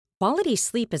Quality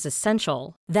sleep is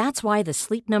essential. That's why the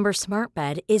Sleep Number Smart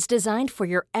Bed is designed for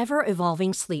your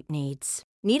ever-evolving sleep needs.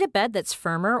 Need a bed that's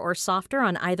firmer or softer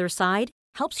on either side?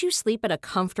 Helps you sleep at a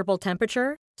comfortable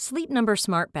temperature? Sleep Number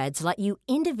Smart Beds let you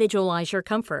individualize your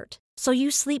comfort, so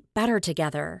you sleep better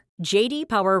together. JD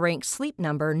Power ranks Sleep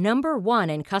Number number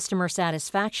 1 in customer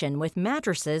satisfaction with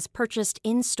mattresses purchased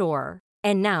in-store.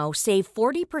 And now, save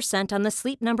 40% on the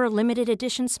Sleep Number Limited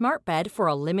Edition Smart Bed for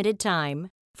a limited time.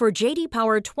 For JD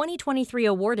Power 2023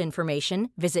 award information,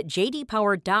 visit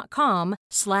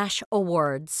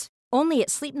jdpower.com/awards. Only at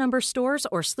Sleep Number stores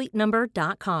or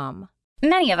sleepnumber.com.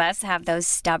 Many of us have those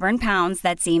stubborn pounds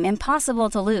that seem impossible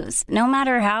to lose, no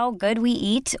matter how good we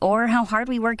eat or how hard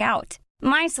we work out.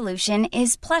 My solution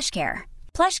is PlushCare.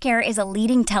 PlushCare is a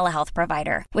leading telehealth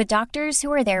provider with doctors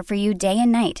who are there for you day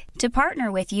and night to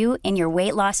partner with you in your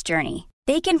weight loss journey.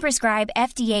 They can prescribe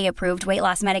FDA-approved weight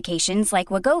loss medications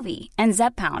like Wegovy and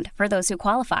Zepbound for those who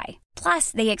qualify.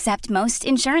 Plus, they accept most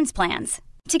insurance plans.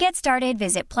 To get started,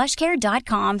 visit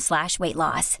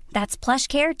plushcare.com/weightloss. That's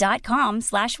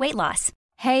plushcare.com/weightloss.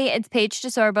 Hey, it's Paige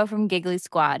DeSorbo from Giggly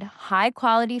Squad. High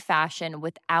quality fashion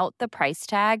without the price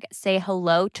tag. Say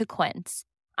hello to Quince.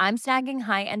 I'm snagging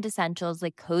high-end essentials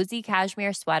like cozy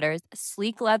cashmere sweaters,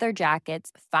 sleek leather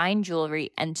jackets, fine jewelry,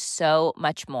 and so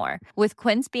much more. With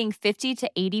Quince being 50 to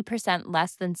 80%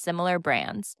 less than similar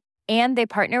brands. And they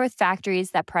partner with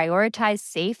factories that prioritize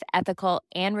safe, ethical,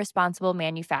 and responsible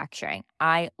manufacturing.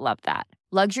 I love that.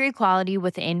 Luxury quality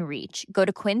within reach. Go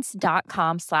to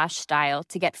quince.com/style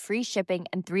to get free shipping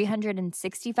and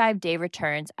 365-day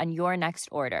returns on your next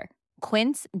order.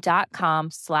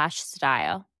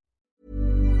 Quince.com/style.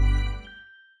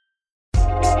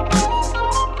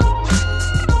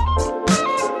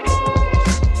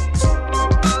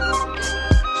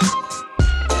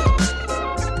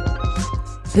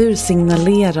 Hur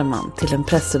signalerar man till en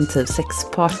presumtiv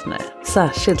sexpartner,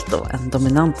 särskilt då en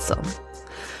dominant sån?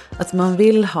 Att man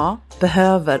vill ha,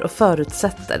 behöver och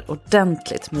förutsätter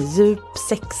ordentligt med djup,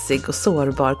 sexig och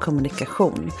sårbar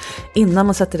kommunikation innan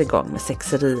man sätter igång med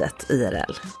sexeriet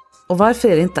IRL. Och varför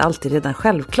är det inte alltid redan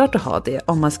självklart att ha det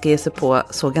om man ska ge sig på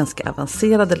så ganska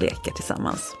avancerade lekar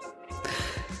tillsammans?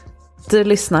 Du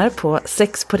lyssnar på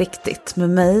Sex på riktigt med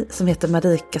mig som heter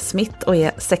Marika Smith och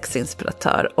är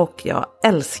sexinspiratör, och jag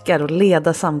älskar att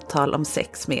leda samtal om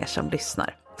sex med er som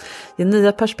lyssnar. Ge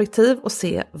nya perspektiv och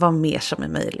se vad mer som är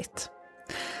möjligt.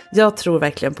 Jag tror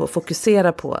verkligen på att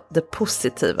fokusera på det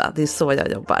positiva, det är så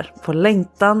jag jobbar. På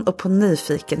längtan och på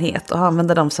nyfikenhet och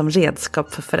använda dem som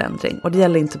redskap för förändring. Och det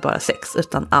gäller inte bara sex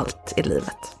utan allt i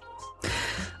livet.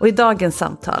 Och i dagens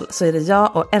samtal så är det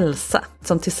jag och Elsa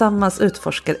som tillsammans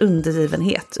utforskar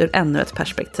undergivenhet ur ännu ett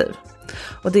perspektiv.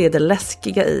 Och det är det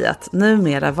läskiga i att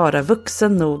numera vara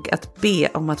vuxen nog att be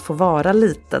om att få vara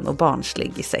liten och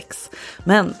barnslig i sex.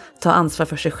 Men ta ansvar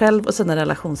för sig själv och sina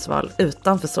relationsval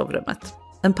utanför sovrummet.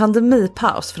 En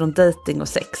pandemipaus från dating och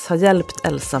sex har hjälpt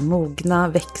Elsa mogna,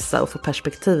 växa och få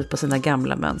perspektiv på sina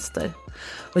gamla mönster.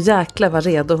 Och jäkla vad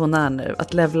redo hon är nu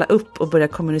att levla upp och börja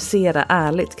kommunicera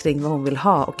ärligt kring vad hon vill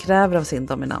ha och kräver av sin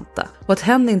dominanta. Och att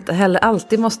hen inte heller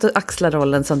alltid måste axla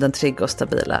rollen som den trygga och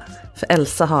stabila. För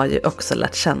Elsa har ju också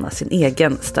lärt känna sin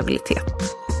egen stabilitet.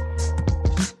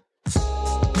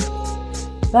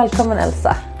 Välkommen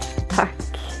Elsa. Tack.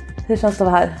 Hur känns det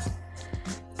att vara här?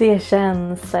 Det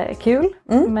känns kul,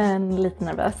 men lite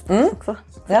nervöst också.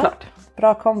 Ja,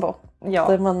 bra kombo. Ja.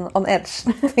 Då är man on edge.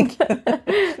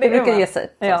 Det brukar ge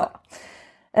sig. Ja.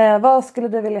 Vad skulle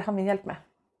du vilja ha min hjälp med?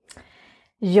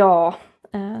 Ja,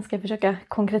 ska jag försöka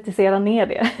konkretisera ner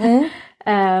det.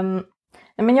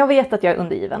 Men jag vet att jag är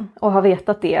undergiven och har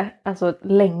vetat det alltså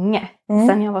länge.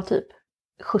 Sen jag var typ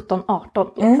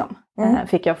 17-18 liksom.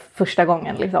 Fick jag första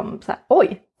gången liksom så här,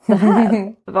 oj, det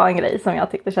här var en grej som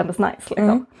jag tyckte kändes nice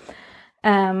liksom.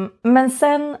 Men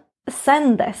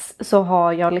sen dess så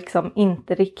har jag liksom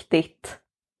inte riktigt...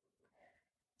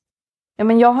 Ja,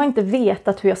 men jag har inte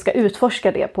vetat hur jag ska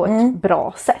utforska det på ett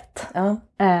bra sätt.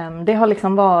 Det har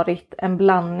liksom varit en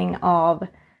blandning av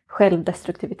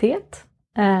självdestruktivitet.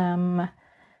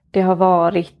 Det har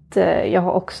varit... Jag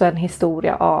har också en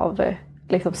historia av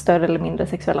liksom större eller mindre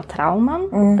sexuella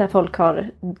trauman. Där folk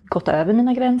har gått över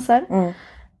mina gränser.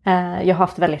 Jag har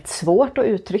haft väldigt svårt att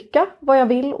uttrycka vad jag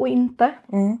vill och inte.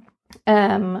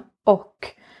 Och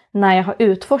när jag har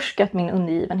utforskat min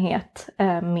undergivenhet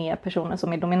med personer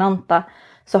som är dominanta,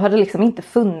 så har det liksom inte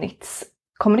funnits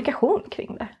kommunikation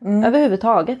kring det.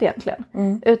 Överhuvudtaget egentligen.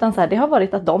 Utan så här, det har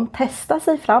varit att de testar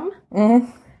sig fram.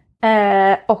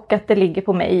 Och att det ligger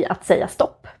på mig att säga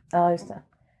stopp. Ja, just det.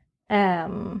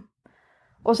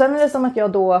 Och sen är det som att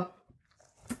jag då...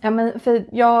 Ja, men för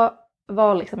jag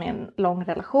var liksom i en lång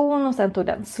relation och sen tog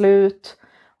den slut.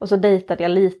 Och så dejtade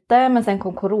jag lite, men sen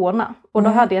kom corona. Och då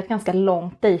hade jag ett ganska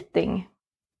långt dating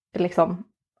liksom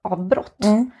avbrott.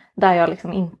 Där jag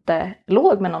liksom inte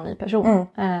låg med någon ny person.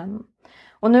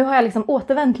 Och nu har jag liksom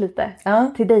återvänt lite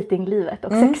till datinglivet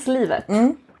och sexlivet.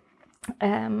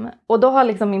 Och då har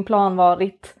liksom min plan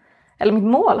varit, eller mitt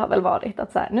mål har väl varit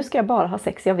att så här, nu ska jag bara ha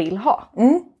sex jag vill ha.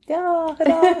 Ja,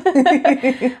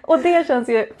 och det känns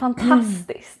ju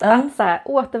fantastiskt att så här,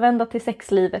 återvända till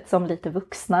sexlivet som lite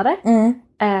vuxnare.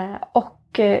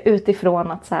 Och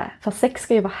utifrån att så här, för sex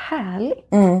ska ju vara härligt.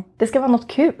 Det ska vara något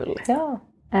kul. Ja.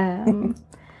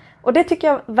 Och det tycker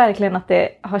jag verkligen att det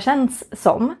har känts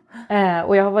som.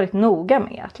 Och jag har varit noga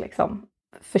med att liksom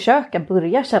försöka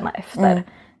börja känna efter.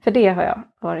 För det har jag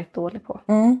varit dålig på.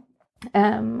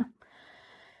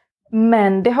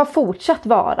 Men det har fortsatt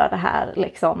vara det här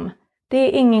liksom. Det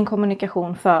är ingen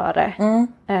kommunikation före.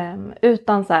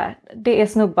 Utan så här, det är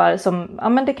snubbar som, ja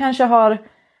men det kanske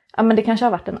har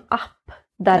varit en app.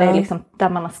 Där det är liksom, där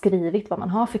man har skrivit vad man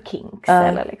har för kinks.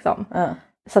 Eller liksom.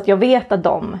 Så att jag vet att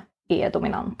de är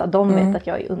dominanta. De vet att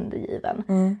jag är undergiven.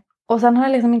 Och sen har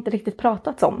det liksom inte riktigt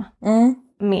pratats om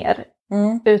mer.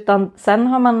 Utan sen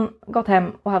har man gått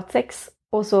hem och haft sex.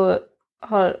 Och så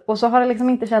har det liksom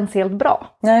inte känts helt bra.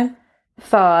 Nej.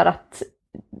 För att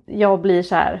jag blir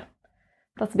så här,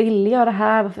 fast vill jag det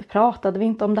här? Varför pratade vi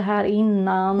inte om det här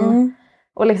innan?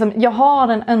 Och liksom, jag har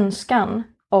en önskan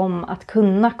om att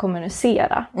kunna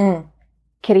kommunicera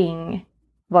kring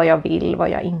vad jag vill, vad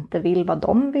jag inte vill, vad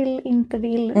de vill, inte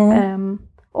vill.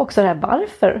 Också det här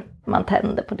varför man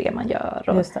tänder på det man gör.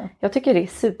 Och jag tycker det är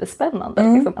superspännande.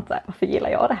 Liksom, att så här, varför gillar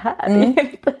jag det här?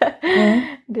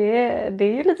 Det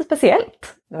är ju lite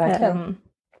speciellt. Verkligen.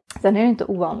 Sen är det inte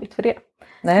ovanligt för det.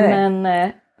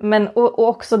 Nej. Men och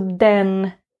också den,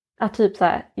 att typ så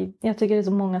här, jag tycker det är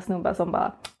så många snubbar som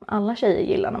bara, alla tjejer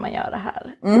gillar när man gör det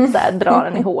här. Så här, drar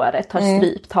den i håret, tar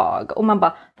stryptag. Och man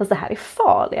bara, fast det här är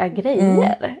farliga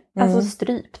grejer. Alltså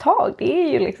stryptag, det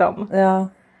är ju liksom.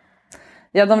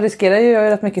 Ja, de riskerar ju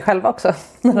rätt mycket själva också.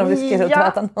 När de riskerar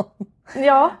att äta någon.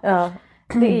 Ja,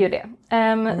 det är ju det.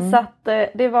 Så att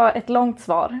det var ett långt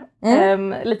svar.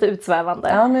 Lite utsvävande.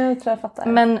 Ja, men jag tror jag fattar.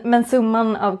 Men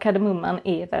summan av kardemumman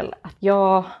är väl att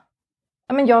jag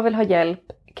vill ha hjälp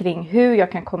kring hur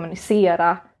jag kan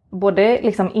kommunicera. Både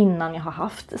liksom innan jag har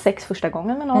haft sex första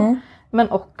gången med någon.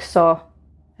 Men också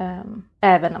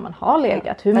även när man har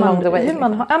legat. Hur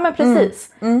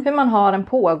man har en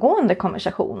pågående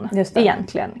konversation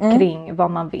egentligen. Kring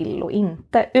vad man vill och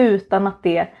inte. Utan att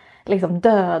det liksom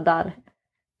dödar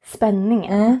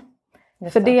spänningen.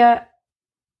 För det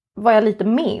var jag lite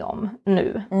med om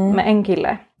nu med en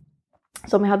kille.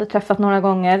 Som jag hade träffat några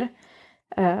gånger.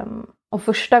 Och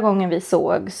första gången vi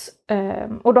sågs,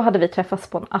 och då hade vi träffats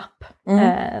på en app.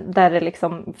 Där det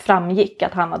liksom framgick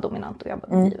att han var dominant och jag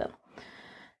var undergiven.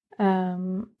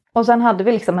 Och sen hade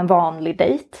vi liksom en vanlig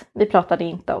dejt. Vi pratade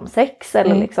inte om sex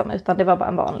eller liksom, utan det var bara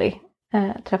en vanlig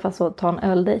träffas och ta en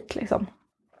öldejt liksom.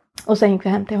 Och sen gick vi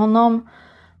hem till honom.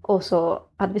 Och så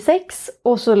hade vi sex.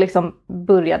 Och så liksom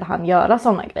började han göra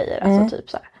sådana grejer. Alltså typ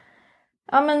så här.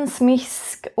 Ja men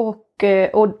smisk. Och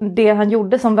det han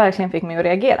gjorde som verkligen fick mig att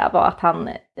reagera. Var att han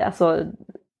alltså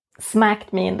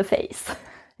smacked me in the face.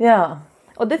 Ja.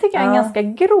 Och det tycker jag är en ganska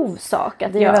grov sak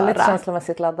att göra. Det är väldigt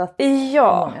känslomässigt laddat.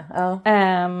 Ja.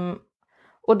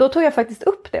 Och då tog jag faktiskt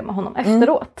upp det med honom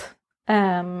efteråt.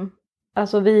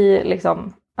 Alltså vi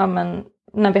liksom. Ja men.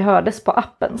 När vi hördes på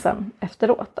appen sen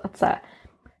efteråt. Att så här,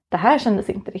 det här kändes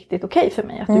inte riktigt okej för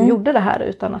mig. Att du gjorde det här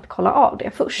utan att kolla av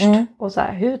det först. Och så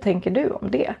här, hur tänker du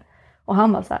om det? Och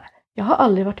han var så här, jag har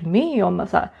aldrig varit med om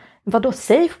så här, vadå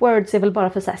safe words är väl bara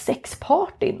för så här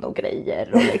sexpartyn och grejer.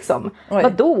 Och liksom,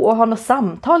 vadå? Och ha något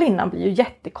samtal innan blir ju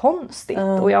jättekonstigt.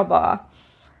 Och jag bara,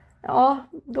 ja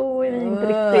då är vi inte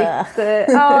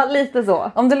riktigt, ja lite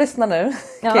så. Om du lyssnar nu,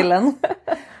 killen.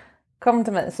 Kom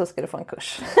till mig så ska du få en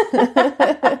kurs.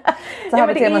 Så här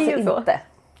beter man sig inte.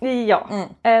 Ja,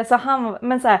 så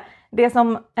men så här, det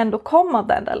som ändå kom av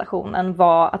den relationen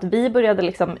var att vi började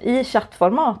liksom i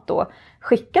chattformat då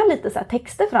skicka lite så här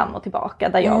texter fram och tillbaka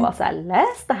där jag var så här,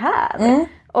 läs det här.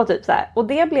 Och typ så här, och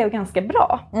det blev ganska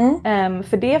bra.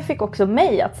 För det fick också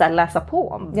mig att så här, läsa på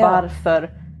om varför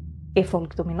är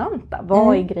folk dominanta?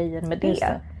 Vad är grejen med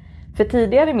det? För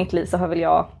tidigare i mitt liv så har väl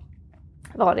jag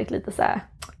varit lite så här,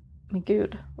 men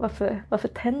gud, varför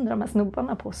tänder de här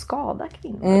snubbarna på att skada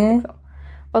kvinnor? Liksom?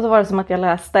 Och så var det som att jag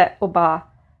läste och bara,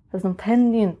 fast de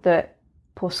tänder ju inte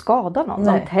på att skada någon.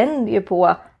 De tänder ju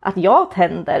på att jag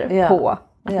tänder på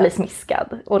att bli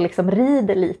smiskad. Och liksom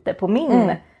rider lite på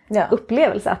min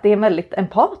upplevelse. Att det är en väldigt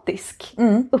empatisk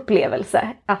upplevelse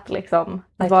att liksom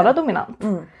vara dominant.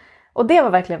 Och det var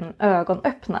verkligen en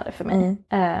ögonöppnare för mig.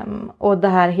 Och det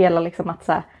här hela liksom att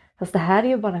så här, fast det här är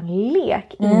ju bara en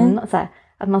lek. Så här,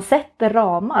 att man sätter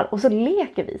ramar och så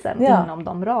leker vi sen inom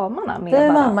de ramarna. Med det är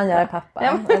varandra. mamman, jag är pappa.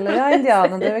 Eller jag är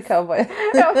indianen, du är cowboy.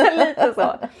 Ja, men lite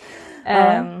så.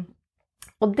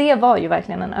 Och det var ju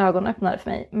verkligen en ögonöppnare för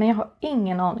mig. Men jag har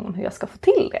ingen aning om hur jag ska få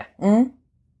till det.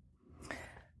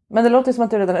 Men det låter ju som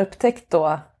att du redan upptäckt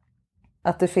då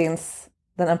att det finns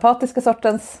den empatiska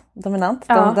sortens dominant.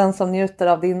 Den som njuter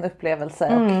av din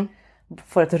upplevelse och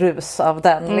får ett rus av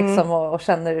den liksom, och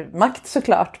känner makt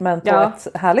såklart. Men på ett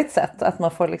härligt sätt. Att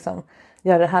man får liksom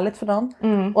göra det härligt för någon.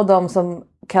 Och de som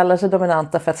kallar sig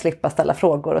dominanta för att slippa ställa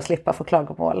frågor och slippa få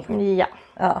klagomål.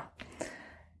 Ja.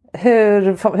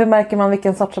 Hur märker man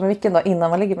vilken sort som är vilken då innan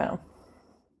man ligger med dem?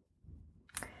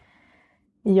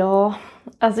 Ja,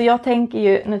 alltså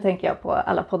nu tänker jag på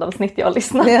alla poddavsnitt jag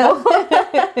lyssnar på.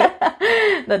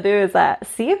 Där du är så här,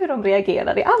 se hur de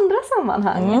reagerar i andra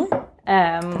sammanhang.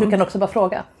 Du kan också bara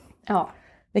fråga. Ja.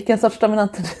 Vilken sorts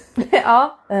dominant är du?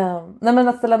 Nej, men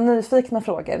att ställa nyfikna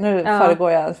frågor. Nu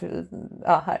föregår jag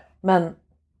här. Men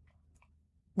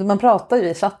man pratar ju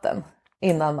i chatten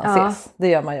innan man ses. Det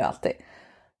gör man ju alltid.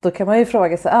 Då kan man ju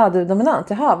fråga sig, du är dominant,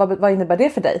 jaha, vad innebär det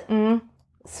för dig?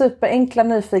 Superenkla,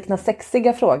 nyfikna,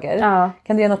 sexiga frågor.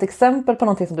 Kan du ge något exempel på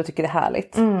någonting som du tycker är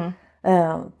härligt?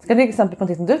 Ska du ge exempel på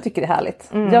någonting som du tycker är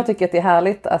härligt? Jag tycker att det är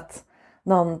härligt att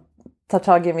någon tar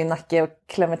tag i min nacke och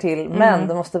klämmer till. Men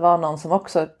det måste vara någon som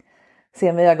också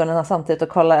ser mig i ögonen samtidigt och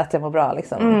kollar att jag mår bra.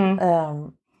 Liksom.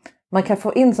 Man kan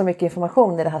få in så mycket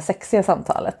information i det här sexiga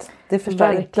samtalet. Det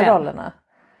förstör inte rollerna.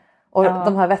 Och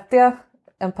de här vettiga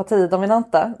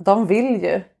empatidominanta, de vill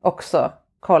ju också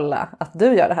kolla att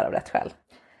du gör det här av rätt skäl.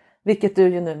 Vilket du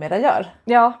ju numera gör.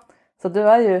 Ja. Så du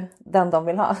är ju den de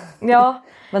vill ha. Ja.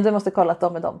 Men du måste kolla att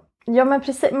de är dem. Ja, men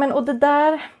precis. Och det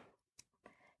där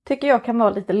tycker jag kan vara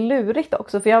lite lurigt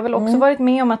också. För jag har väl också varit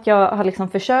med om att jag har liksom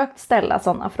försökt ställa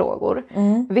sådana frågor.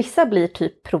 Vissa blir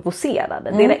typ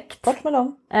provocerade direkt. Bort med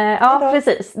dem. Ja,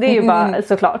 precis. Det är ju bara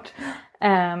såklart.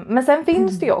 Men sen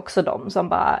finns det ju också de som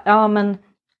bara, ja men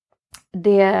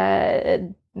det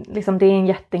är en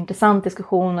jätteintressant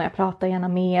diskussion och jag pratar gärna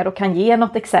mer och kan ge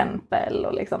något exempel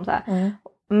och liksom så här.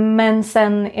 Men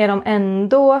sen är de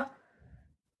ändå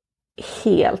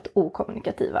helt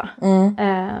okommunikativa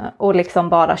och liksom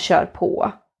bara kör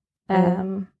på.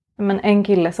 Men en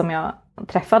kille som jag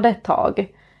träffade ett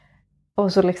tag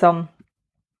och så liksom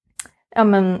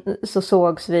så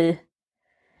sågs vi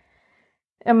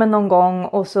någon gång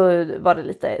och så var det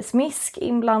lite smisk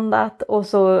inblandat och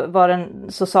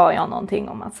så sa jag någonting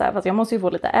om att så här, fast jag måste ju få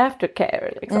lite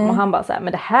aftercare liksom. Och han bara så här,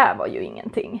 men det här var ju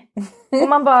ingenting. Och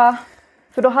man bara,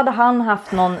 för då hade han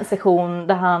haft någon session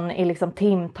där han i liksom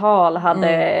timtal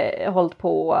hade hållit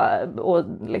på och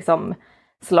liksom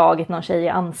slagit någon tjej i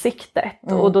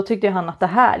ansiktet. Och då tyckte han att det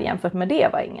här jämfört med det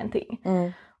var ingenting.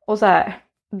 Och så här,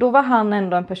 då var han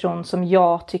ändå en person som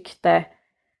jag tyckte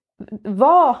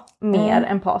var mer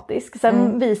empatisk.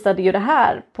 Sen visade ju det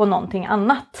här på någonting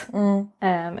annat.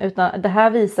 Utan det här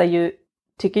visar ju,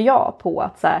 tycker jag, på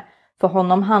att så här, för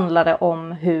honom handlar det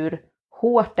om hur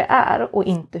hårt det är och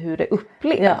inte hur det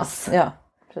upplevs. Ja,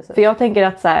 precis. För jag tänker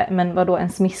att så här, men vadå, en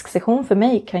smisksession för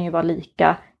mig kan ju vara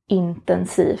lika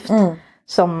intensivt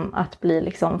som att bli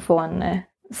liksom få en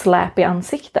slap i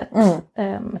ansiktet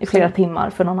i flera timmar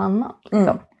för någon annan.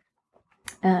 Liksom.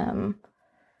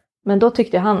 Men då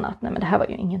tyckte han att nej, men det här var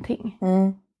ju ingenting.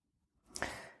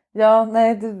 Ja,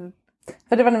 nej,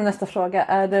 för det var nu nästa fråga.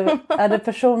 Är det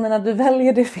personerna du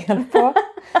väljer det fel på?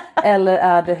 Eller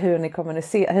är det hur ni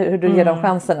kommunicerar, hur du ger dem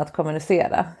chansen att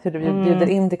kommunicera? Hur du bjuder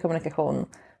in till kommunikation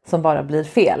som bara blir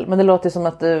fel. Men det låter som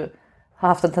att du har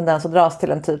haft en tendens att dras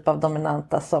till en typ av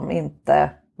dominanta som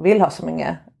inte vill ha så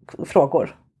många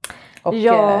frågor. Och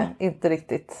inte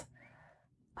riktigt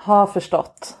har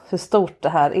förstått hur stort det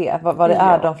här är. Vad det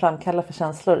är de framkallar för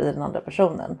känslor i den andra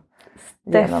personen.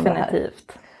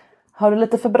 Definitivt. Har du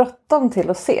lite för bråttom till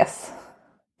att ses?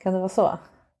 Kan det vara så?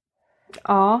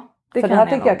 Ja, det för kan det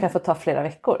här jag tycker jag kan få ta flera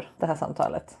veckor, det här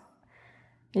samtalet.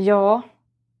 Ja,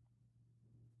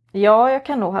 jag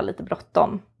kan nog ha lite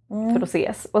bråttom för att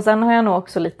ses. Och sen har jag nog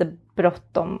också lite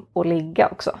bråttom att ligga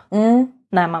också.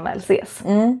 När man väl ses.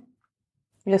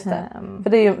 Just det. För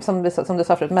det är ju som du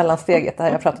sa förut, mellansteget, det här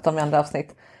jag har pratat om i andra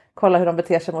avsnitt. Kolla hur de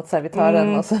beter sig mot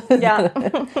servitören och så vidare.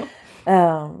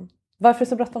 Ja. Varför är det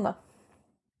så bråttom då?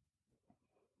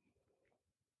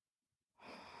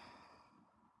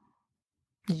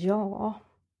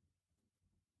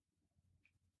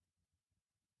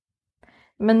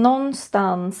 Men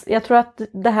någonstans, jag tror att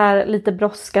det här lite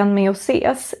brådskan med att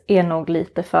ses är nog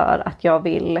lite för att jag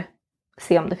vill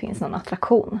se om det finns någon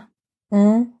attraktion.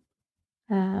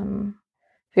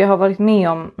 För jag har varit med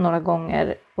om några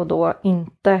gånger och då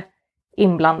inte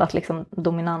inblandat liksom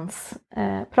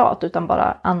dominansprat utan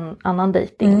bara annan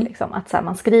dating. Liksom. Att så här,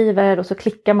 man skriver och så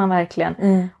klickar man verkligen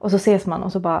och så ses man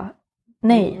och så bara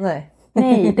nej.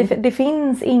 Det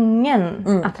finns ingen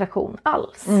attraktion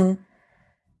alls.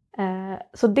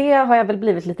 Så det har jag väl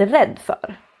blivit lite rädd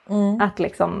för. Att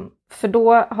liksom, för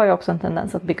då har jag också en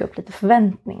tendens att bygga upp lite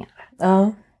förväntningar.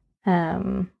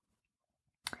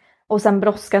 Och sen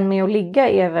brådskan med att ligga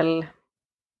är väl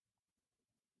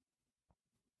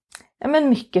men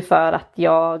mycket för att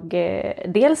jag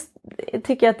dels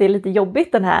tycker att det är lite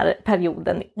jobbigt den här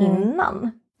perioden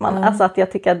innan. Alltså att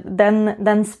jag tycker att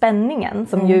den spänningen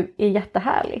som ju är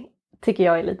jättehärlig tycker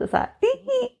jag är lite så här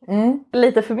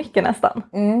lite för mycket nästan.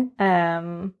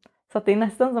 Så att det är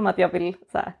nästan som att jag vill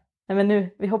så här, nej men nu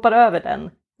vi hoppar över den.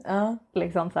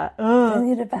 Liksom så här. Den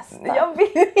är det bästa. Jag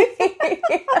vet.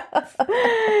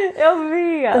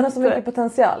 Den har så mycket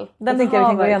potential. Jag tänker att vi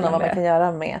kan gå igenom vad man kan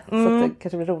göra med. Så att det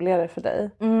kanske blir roligare för dig.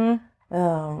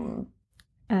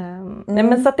 Nej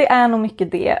men så att det är nog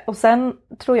mycket det. Och sen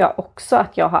tror jag också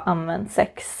att jag har använt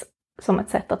sex som ett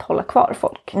sätt att hålla kvar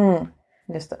folk.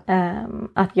 Just det.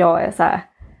 Att jag är så här.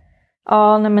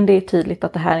 Nej men det är tydligt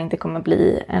att det här inte kommer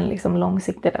bli en liksom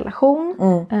långsiktig relation.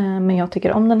 Men jag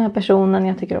tycker om den här personen.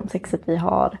 Jag tycker om sexet vi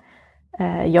har.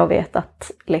 Jag vet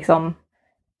att liksom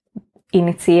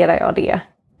initierar jag det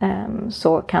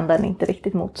så kan den inte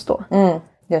riktigt motstå.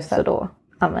 Just det. Så då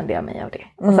använder jag mig av det.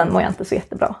 Och sen mår jag inte så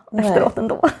jättebra efteråt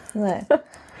ändå. Nej.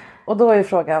 Och då är ju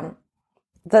frågan,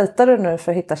 dejtar du nu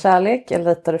för att hitta kärlek eller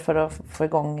dejtar du för att få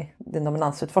igång din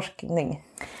dominansutforskning?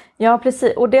 Ja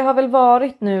precis, och det har väl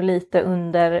varit nu lite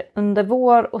under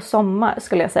vår och sommar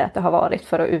skulle jag säga att det har varit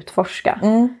för att utforska.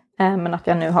 Men att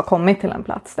jag nu har kommit till en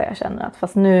plats där jag känner att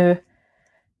fast nu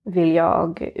vill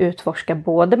jag utforska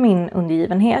både min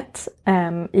undergivenhet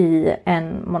i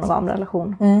en monogam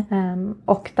relation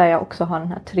och där jag också har den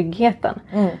här tryggheten.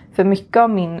 För mycket av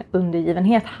min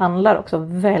undergivenhet handlar också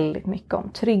väldigt mycket om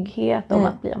trygghet, om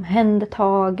att bli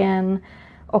omhändertagen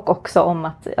och också om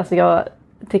att, alltså jag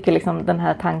tycker liksom den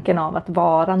här tanken av att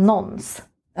vara någons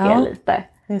är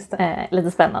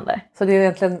lite spännande. Så det är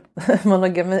egentligen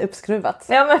monogami uppskruvat.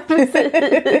 Ja men precis.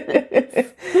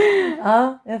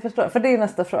 Ja, jag förstår. För det är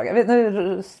nästa fråga.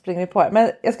 Nu springer vi på här. Men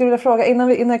jag skulle vilja fråga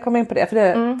innan jag kommer in på det. För det har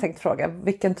jag tänkt fråga.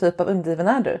 Vilken typ av undergiven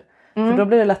är du? För då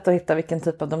blir det lätt att hitta vilken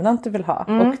typ av dominant du vill ha.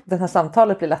 Och det här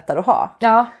samtalet blir lättare att ha.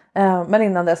 Ja. Men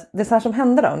innan det är så här som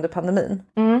hände då under pandemin.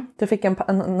 Du fick en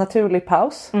naturlig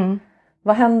paus.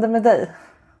 Vad hände med dig?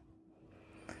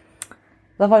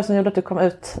 Vad var det som gjorde att du kom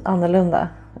ut annorlunda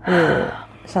i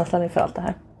känslan inför allt det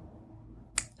här?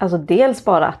 Alltså dels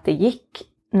bara att det gick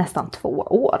nästan 2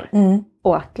 år.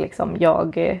 Och att liksom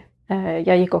jag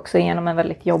gick också igenom en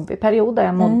väldigt jobbig period där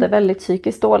jag mådde väldigt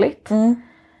psykiskt dåligt.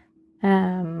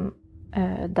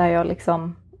 Där jag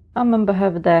liksom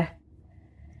behövde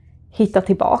hitta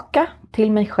tillbaka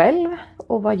till mig själv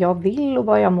och vad jag vill och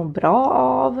vad jag mår bra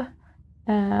av.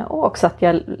 Och också att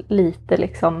jag lite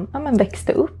liksom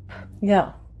växte upp. Ja.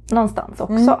 Någonstans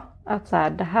också. Att så här,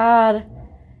 det här,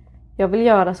 jag vill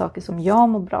göra saker som jag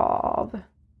mår bra av.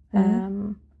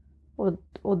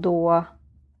 Och då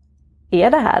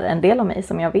är det här en del av mig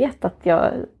som jag vet att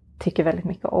jag tycker väldigt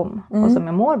mycket om. Och som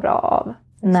jag mår bra av.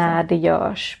 När det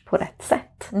görs på rätt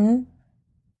sätt.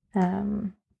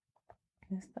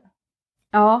 Just det.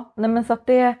 Ja, nej men så att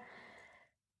det...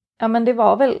 Ja men det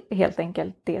var väl helt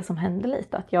enkelt det som hände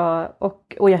lite. Att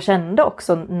och jag kände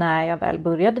också när jag väl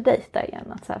började dejta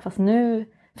igen. Att så här, fast nu,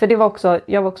 för det var också,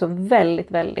 jag var också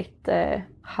väldigt, väldigt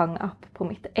hung up på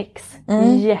mitt ex.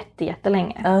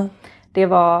 Jättelänge. Det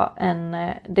var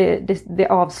det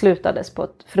avslutades på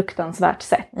ett fruktansvärt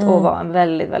sätt. Och var en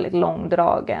väldigt, väldigt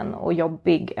långdragen och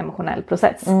jobbig emotionell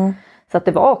process. Så att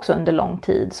det var också under lång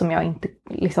tid som jag inte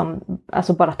liksom,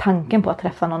 alltså bara tanken på att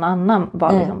träffa någon annan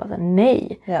var liksom bara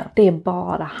nej, det är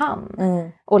bara han.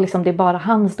 Och liksom det är bara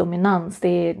hans dominans. Det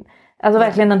är alltså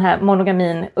verkligen den här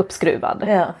monogamin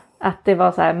uppskruvad. Att det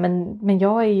var så här, men det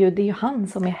är ju han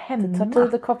som är hemma. Det tar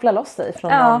tid att koppla loss sig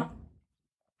från någon.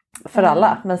 För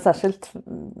alla, men särskilt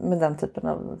med den typen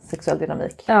av sexuell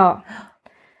dynamik. Ja.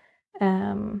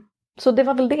 Så det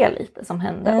var väl det lite som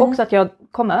hände. Också att jag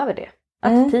kom över det.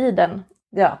 Att tiden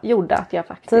gjorde att jag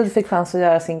faktiskt... Tid fick chans att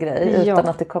göra sin grej utan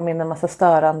att det kom in en massa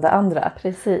störande andra.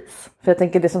 Precis. För jag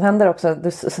tänker det som händer också,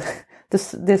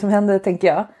 det som händer tänker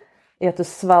jag, är att du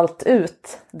svalt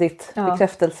ut ditt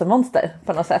bekräftelsemonster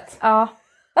på något sätt. Ja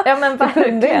men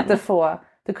verkligen. Du kunde inte få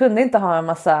Du kunde inte ha en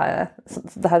massa,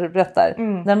 det här du berättar.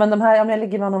 Nej men de här, om jag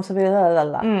ligger med honom så blir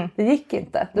det Det gick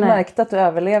inte. Du märkte att du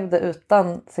överlevde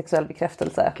utan sexuell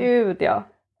bekräftelse. Gud ja.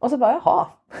 Och så bara, jaha.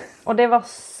 Och det var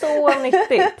så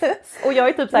nyttigt. Och jag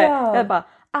är typ såhär, jag bara,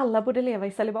 alla borde leva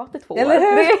i celibat i 2 år. Eller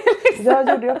hur? Jag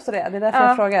gjorde ju också det. Det är därför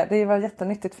jag frågar. Det var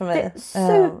jättenyttigt för mig. Det är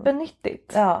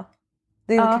supernyttigt. Ja.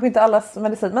 Det är kanske inte allas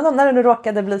medicin. Men när det nu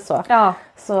råkade bli så.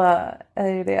 Så är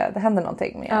ju det händer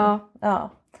någonting med ja.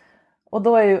 Och,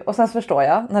 då är ju, och sen så förstår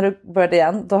jag, när du började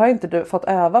igen, då har ju inte du fått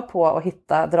öva på att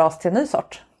dras till en ny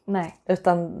sort. Nej.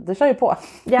 Utan du kör ju på.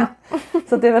 Ja.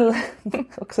 Så det är väl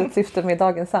också ett syfte med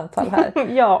dagens samtal här.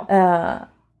 Ja.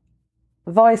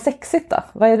 Vad är sexigt då?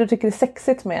 Vad är det du tycker är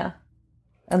sexigt med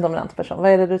en dominant person?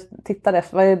 Vad är det du tittar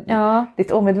efter? Vad är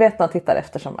ditt omedvetna tittar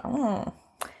efter som bara,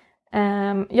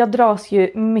 Jag dras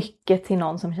ju mycket till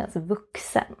någon som känns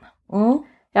vuxen.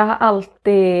 Jag har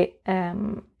alltid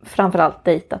framförallt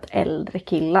dejtat äldre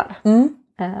killar.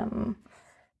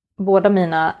 Båda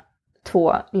mina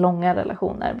 2 långa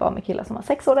relationer var med killar som var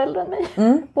 6 år äldre än mig.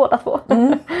 Båda 2.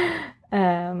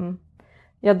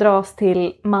 Jag dras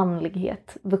till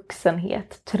manlighet,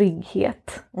 vuxenhet,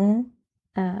 trygghet.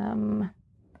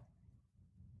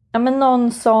 Men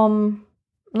någon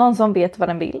som vet vad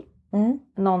den vill.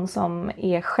 Någon som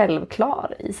är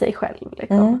självklar i sig själv.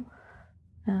 Liksom.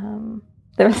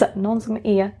 Det vill säga någon som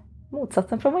är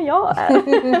motsatsen från vad jag är.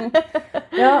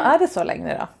 Ja, är det så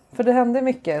länge då? För det händer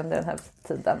mycket under den här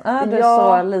tiden. Är du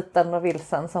så liten och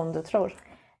vilsen som du tror?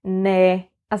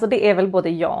 Nej, alltså det är väl både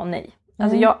ja och nej.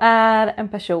 Alltså jag är en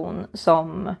person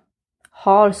som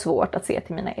har svårt att se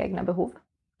till mina egna behov.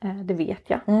 Det vet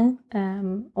jag.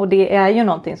 Och det är ju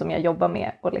någonting som jag jobbar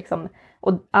med.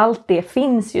 Och allt det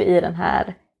finns ju i den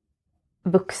här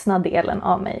vuxna delen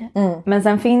av mig. Men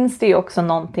sen finns det ju också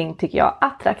någonting, tycker jag,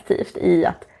 attraktivt i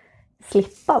att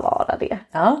slippa vara det.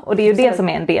 Ja, och det är ju det som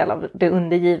är en del av det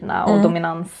undergivna och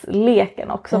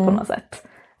dominansleken också på något sätt.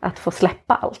 Att få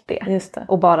släppa allt det. Just det.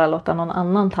 Och bara låta någon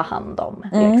annan ta hand om.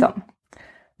 Liksom.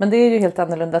 Men det är ju helt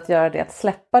annorlunda att göra det. Att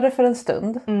släppa det för en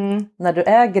stund. När du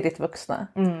äger ditt vuxna.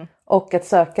 Och att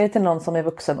söka dig till någon som är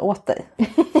vuxen åt dig.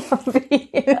 Jag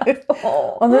vet.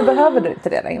 Och nu behöver du inte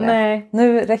det längre. Nej.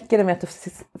 Nu räcker det med att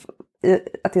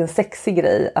det är en sexig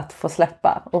grej att få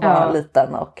släppa. Och vara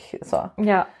liten och så.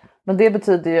 Ja. Men det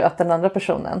betyder ju att den andra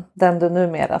personen, den du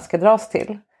numera ska dras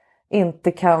till,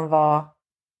 inte kan vara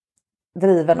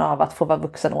driven av att få vara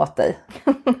vuxen åt dig.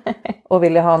 Och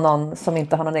vilja ha någon som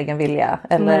inte har någon egen vilja.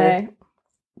 Eller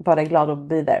bara är glad att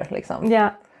be there. Liksom. Ja.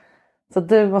 Så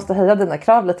du måste höja dina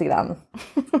krav lite grann.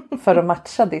 För att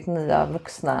matcha ditt nya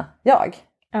vuxna jag.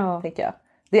 Tänker jag.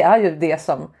 Det är ju det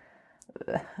som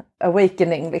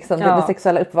awakening, liksom, det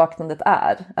sexuella uppvaknandet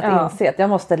är. Att inse att jag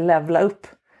måste levla upp.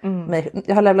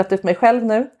 Jag har levlat upp mig själv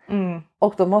nu.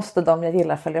 Och då måste de jag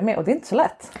gillar följa med. Och det är inte så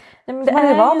lätt. Nej, men man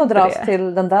är van att dras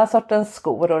till den där sortens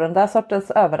skor. Och den där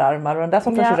sortens överarmar. Och den där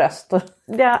sortens röst.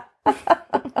 Ja.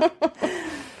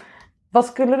 Vad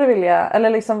skulle du vilja? Eller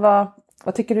liksom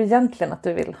vad tycker du egentligen att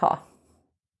du vill ha?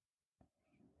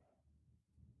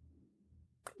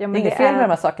 Ja, men det är inget fel med de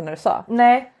här sakerna du sa.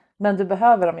 Nej. Men du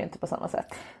behöver dem ju inte på samma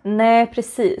sätt. Nej,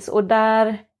 precis. Och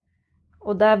där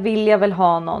vill jag väl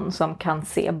ha någon som kan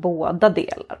se båda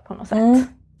delar på något sätt.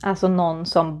 Alltså någon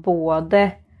som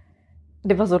både...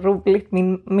 Det var så roligt.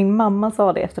 Min mamma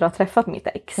sa det efter att ha träffat mitt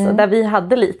ex. Där vi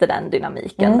hade lite den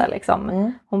dynamiken. Där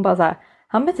liksom. Hon bara så här...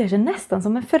 Han beter sig nästan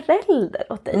som en förälder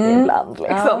åt dig ibland.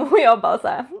 Liksom. Och jag bara så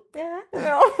här...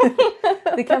 Ja.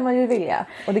 Det kan man ju vilja.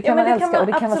 Och det kan man älska. Och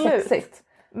det kan vara sexigt.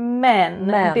 Men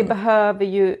det behöver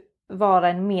ju vara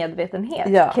en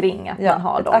medvetenhet kring att man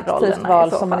har de rollerna. Ett aktivt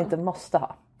val som man inte måste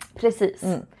ha. Precis.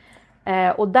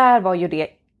 Och där var ju det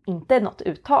inte något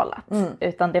uttalat.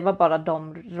 Utan det var bara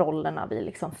de rollerna vi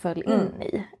liksom föll in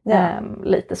i.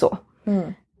 Lite så.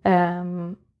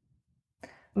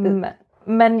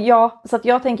 Men ja, så att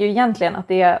jag tänker ju egentligen att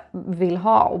det jag vill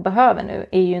ha och behöver nu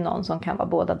är ju någon som kan vara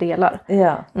båda delar.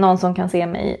 Någon som kan se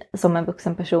mig som en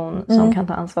vuxen person som kan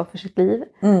ta ansvar för sitt liv.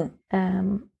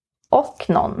 Och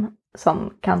någon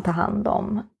som kan ta hand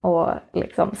om och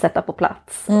liksom sätta på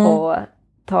plats och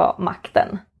ta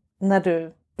makten.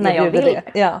 När jag vill. Det.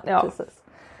 Ja, precis.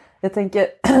 Jag tänker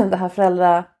det här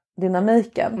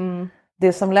föräldradynamiken.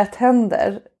 Det som lätt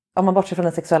händer, om man bortser från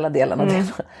den sexuella delen av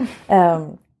det.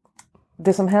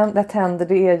 Det som lätt händer,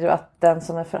 det är ju att den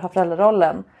som har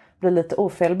föräldrarollen blir lite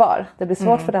ofelbar. Det blir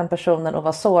svårt för den personen att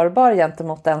vara sårbar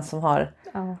gentemot den som har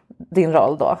din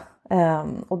roll då.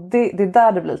 Och det är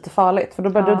där det blir lite farligt. För då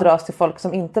börjar du dras till folk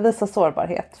som inte visar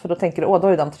sårbarhet. För då tänker du, då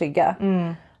är de trygga.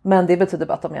 Men det betyder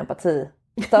bara att de är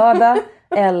störda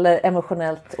eller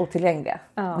emotionellt otillgängliga.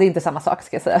 Ja. Det är inte samma sak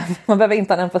ska jag säga. Man behöver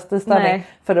inte ha en empatistörning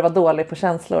för att vara dålig på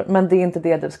känslor. Men det är inte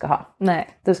det du ska ha. Nej.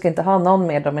 Du ska inte ha någon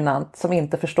mer dominant som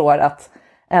inte förstår att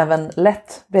även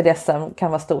lätt BDSM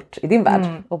kan vara stort i din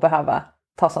värld och behöva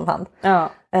tas om hand. Ja.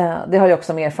 Det har ju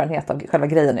också med erfarenhet av själva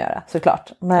grejen att göra,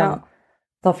 såklart. Men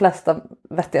de flesta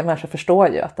vettiga människor förstår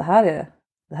ju att det här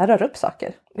rör upp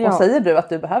saker. Ja. Och säger du att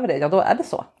du behöver det, då är det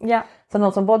så. Ja. Så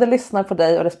någon som både lyssnar på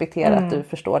dig och respekterar att du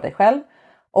förstår dig själv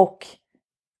och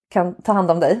kan ta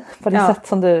hand om dig på det sätt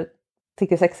som du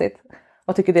tycker är sexigt.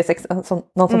 Och tycker det är sexigt,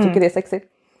 någon som tycker det är sexigt.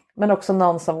 Men också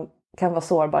någon som kan vara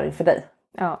sårbar inför dig.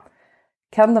 Ja.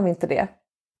 Kan de inte det,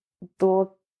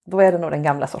 då är det nog den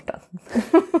gamla sorten.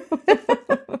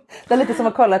 Det är lite som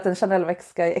att kolla att en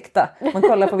Chanel-väska är äkta. Man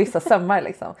kollar på vissa sömmar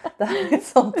liksom. Det här är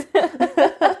sånt.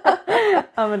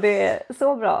 Ja, men det är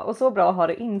så bra. Och så bra att ha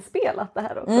det inspelat det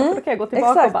här också. För då kan jag gå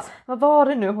tillbaka och bara, vad var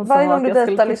det nu hon sa? Varje gång du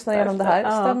dejtar lyssnar igenom det här.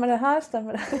 Ja. Stämmer det här?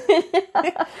 Stämmer det?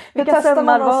 Vilka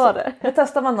sömmar var det? Då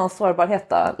testar man någons sårbarhet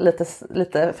då,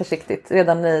 lite försiktigt.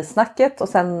 Redan i snacket och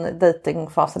sen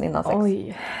datingfasen innan sex.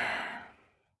 Oj.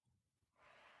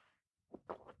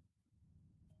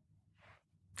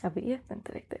 Jag vet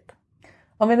inte riktigt.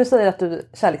 Om vi nu säger att du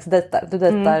kärleksdejtar. Du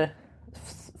dejtar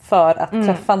för att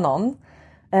träffa någon.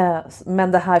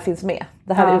 Men det här finns med.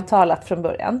 Det här är uttalat från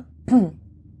början.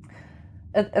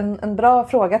 En bra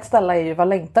fråga att ställa är ju, vad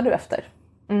längtar du efter?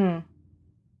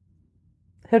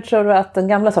 Hur tror du att den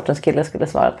gamla sortens kille skulle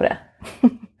svara på det?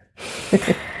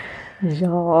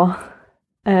 Ja.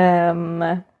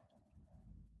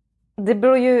 Det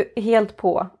beror ju helt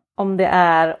på om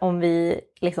vi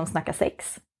liksom snackar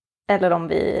sex. Eller om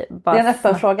vi bara... Det är en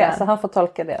öppen fråga, så han får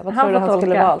tolka det. Vad tror du han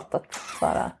skulle valt att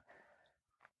svara?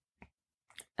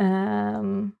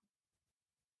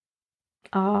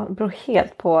 Ja, det beror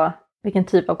helt på vilken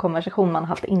typ av konversation man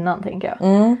haft innan, tänker jag.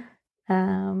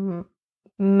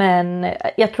 Men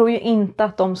jag tror ju inte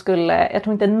att jag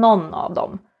tror inte någon av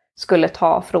dem skulle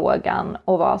ta frågan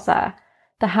och vara så här,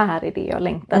 det här är det jag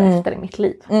längtar efter i mitt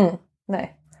liv.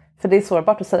 Nej, för det är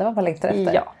sårbart att säga vad man längtar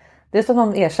efter. Ja. Det är så att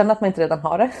man erkänner att man inte redan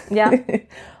har det. Ja.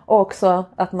 Och också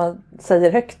att man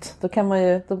säger högt. Då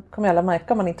kommer alla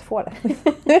märka om man inte får det.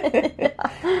 Ja.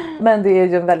 Men det är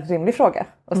ju en väldigt rimlig fråga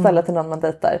att ställa till någon man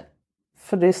dejtar.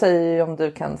 För det säger ju om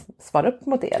du kan svara upp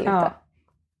mot det eller inte.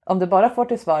 Om du bara får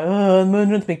till svar,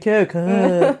 mun runt min kuk.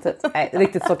 Nej,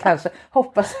 riktigt så kanske.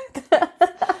 Hoppas inte.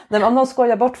 Men om någon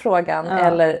skojar bort frågan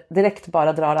eller direkt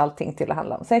bara drar allting till att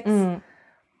handla om sex.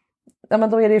 Ja, men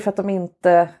då är det ju för att de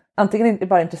inte... Antingen är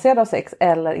bara intresserade av sex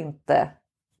eller inte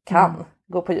kan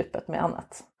gå på djupet med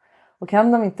annat. Och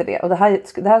kan de inte det, och det här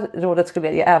rådet skulle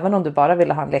jag ge även om du bara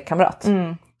ville ha en lekkamrat.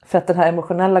 För att den här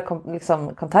emotionella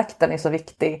kontakten är så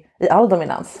viktig i all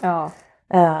dominans. Ja.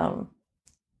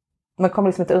 Man kommer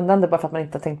liksom inte undan det bara för att man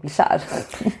inte har tänkt bli kär.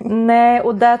 Nej,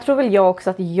 och där tror väl jag också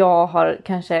att jag har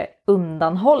kanske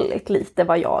undanhållit lite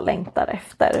vad jag längtar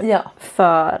efter. Ja.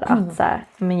 För att så här,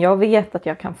 men jag vet att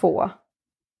jag kan få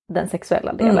den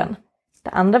sexuella delen. Det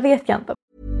andra vet jag inte.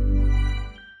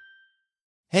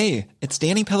 Hey, it's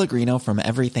Danny Pellegrino from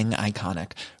Everything Iconic.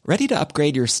 Ready to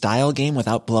upgrade your style game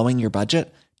without blowing your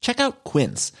budget? Check out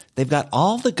Quince. They've got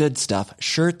all the good stuff,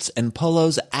 shirts and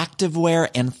polos, activewear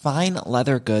and fine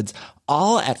leather goods,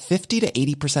 all at 50 to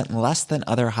 80% less than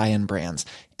other high-end brands.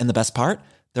 And the best part?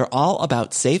 They're all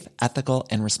about safe, ethical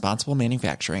and responsible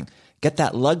manufacturing. Get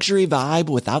that luxury vibe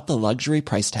without the luxury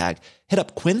price tag. Hit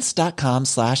up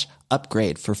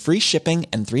quince.com/upgrade for free shipping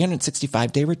and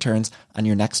 365-day returns on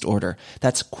your next order.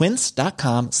 That's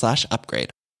quince.com/upgrade.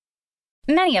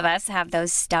 Many of us have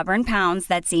those stubborn pounds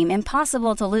that seem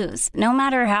impossible to lose, no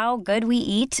matter how good we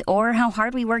eat or how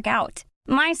hard we work out.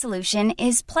 My solution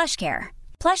is PlushCare.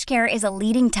 PlushCare is a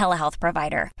leading telehealth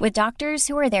provider with doctors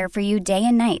who are there for you day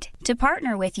and night to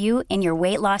partner with you in your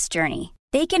weight loss journey.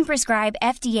 They can prescribe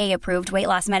FDA-approved weight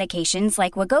loss medications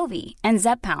like Wegovy and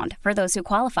Zepbound for those who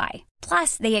qualify.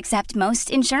 Plus, they accept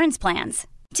most insurance plans.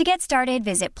 To get started,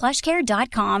 visit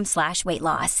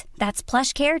plushcare.com/weightloss. That's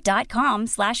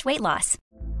plushcare.com/weightloss.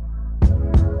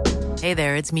 Hey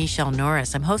there, it's Michelle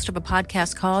Norris. I'm host of a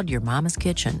podcast called Your Mama's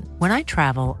Kitchen. When I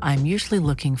travel, I'm usually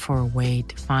looking for a way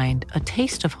to find a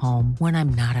taste of home when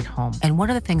I'm not at home. And one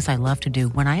of the things I love to do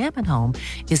when I am at home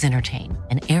is entertain.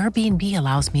 And Airbnb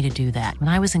allows me to do that.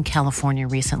 When I was in California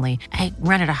recently, I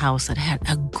rented a house that had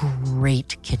a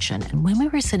great kitchen. And when we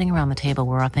were sitting around the table, we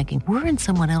were all thinking, we're in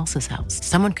someone else's house.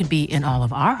 Someone could be in all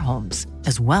of our homes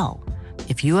as well.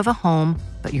 If you have a home,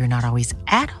 but you're not always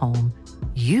at home,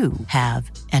 you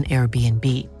have an Airbnb.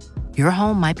 Your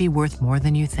home might be worth more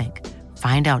than you think.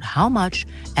 Find out how much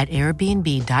at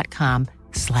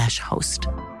airbnb.com/host.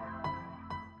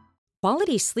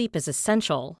 Quality sleep is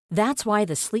essential. That's why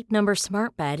the Sleep Number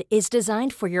Smart Bed is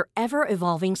designed for your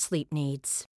ever-evolving sleep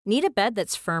needs. Need a bed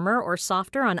that's firmer or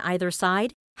softer on either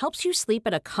side? Helps you sleep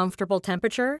at a comfortable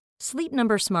temperature? Sleep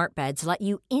Number Smart Beds let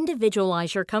you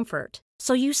individualize your comfort,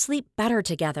 so you sleep better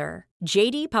together.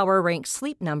 JD Power ranks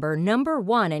Sleep Number number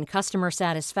 1 in customer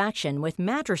satisfaction with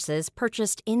mattresses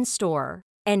purchased in-store.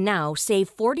 And now,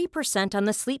 save 40% on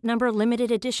the Sleep Number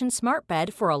Limited Edition Smart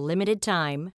Bed for a limited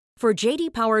time. For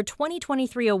JD Power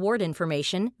 2023 award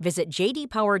information, visit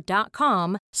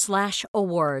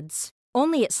jdpower.com/awards.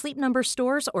 Only at Sleep Number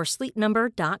stores or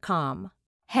sleepnumber.com.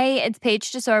 Hey, it's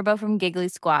Paige DeSorbo from Giggly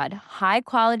Squad. High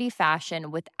quality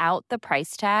fashion without the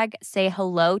price tag. Say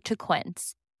hello to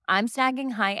Quince. I'm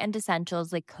snagging high-end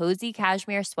essentials like cozy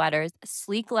cashmere sweaters,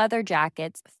 sleek leather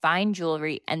jackets, fine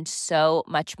jewelry, and so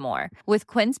much more. With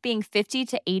Quince being 50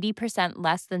 to 80%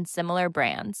 less than similar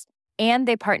brands. And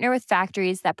they partner with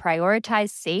factories that prioritize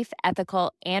safe,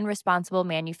 ethical, and responsible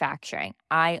manufacturing.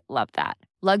 I love that.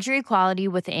 Luxury quality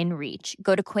within reach.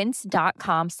 Go to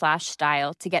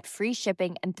quince.com/style to get free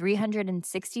shipping and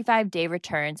 365-day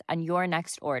returns on your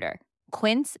next order.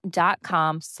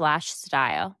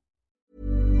 Quince.com/style.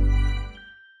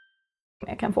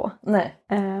 Jag kan få. Nej.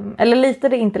 Eller lite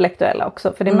det intellektuella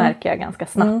också, för det märker jag ganska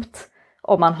snabbt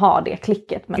om man har det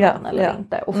klicket med någon eller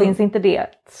inte. Och finns inte det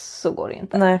så går det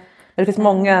inte. Nej. Det finns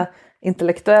många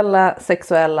intellektuella,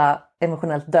 sexuella,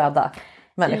 emotionellt döda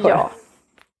människor. Ja.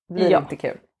 Det blir inte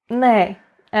kul. Nej.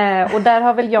 Och där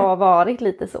har väl jag varit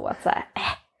lite så att så här,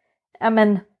 ja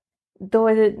men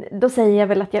då säger jag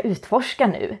väl att jag utforskar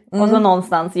nu. Och så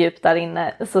någonstans djupt där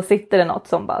inne så sitter det något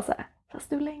som bara så här, fast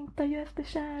du längtar ju efter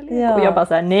kärlek. Ja. Och jag bara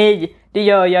så här, nej, det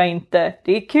gör jag inte.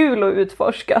 Det är kul att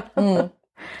utforska.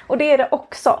 Och det är det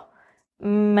också.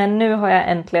 Men nu har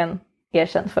jag äntligen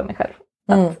erkänt för mig själv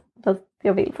att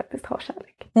jag vill faktiskt ha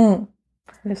kärlek.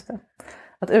 Just det.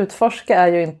 Att utforska är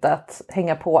ju inte att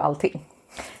hänga på allting.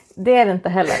 Det är det inte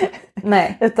heller.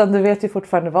 Nej. Utan du vet ju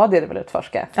fortfarande vad det är du vill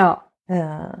utforska. Ja.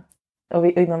 Och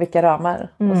inom vilka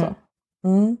ramar och så.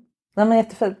 Nej, men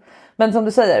jättefint. Men som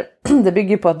du säger, det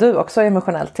bygger på att du också är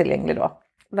emotionellt tillgänglig då.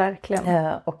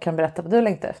 Verkligen. Och kan berätta vad du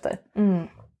längtar efter.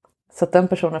 Så att den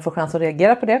personen får chans att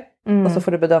reagera på det. Och så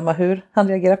får du bedöma hur han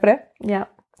reagerar på det. Ja.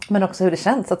 Men också hur det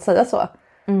känns att säga så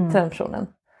till den personen.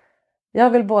 Jag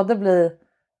vill både bli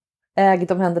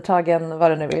ägd, omhändertagen,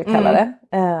 vad du nu vill kalla det.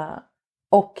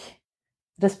 Och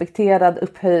respekterad,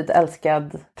 upphöjd,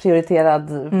 älskad, prioriterad.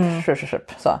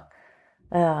 Så.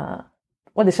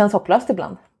 Och det känns hopplöst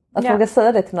ibland. Att våga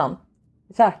säga det till någon.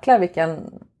 Jäklar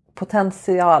vilken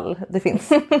potential det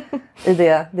finns i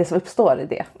det som uppstår i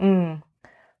det.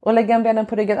 Och lägga en benen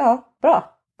på ryggen. Ja,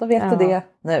 bra. Då vet du det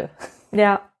nu.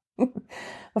 Ja.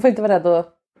 Man får inte vara rädd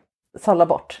att sålla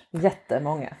bort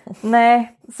jättemånga.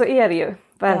 Nej, så är det ju.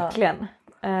 Verkligen.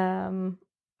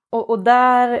 Och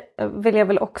där vill jag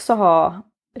väl också ha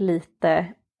lite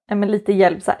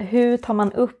hjälp. Så här, hur tar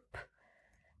man upp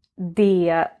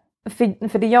det?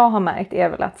 För det jag har märkt är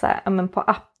väl att så här, men på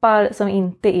appar som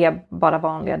inte är bara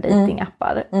vanliga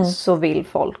datingappar så vill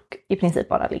folk i princip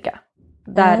bara ligga.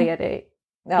 Där är det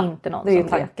inte någon det är som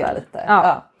tankar letar. lite.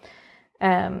 Ja.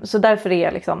 Så därför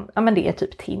är liksom, men det är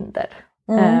typ Tinder.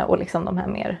 Och liksom de här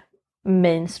mer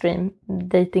mainstream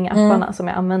datingapparna som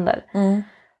jag använder.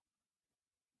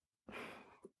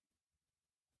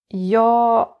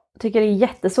 Jag tycker det är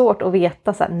jättesvårt att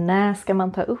veta så här, när ska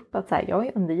man ta upp att så här, jag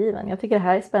är undergiven. Jag tycker det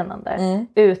här är spännande.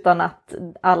 Utan att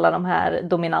alla de här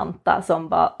dominanta som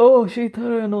bara, shit,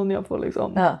 här är någon jag får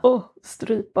liksom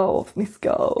strypa och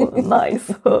fniska och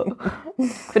nice.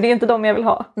 För det är inte de jag vill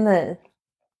ha. Nej.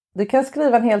 Du kan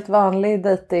skriva en helt vanlig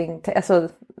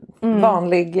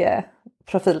vanlig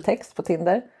profiltext på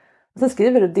Tinder. Och sen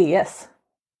skriver du DS.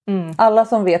 Alla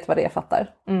som vet vad det är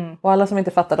fattar. Och alla som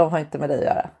inte fattar, de har inte med dig att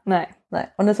göra. Nej.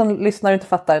 Och ni som lyssnar och inte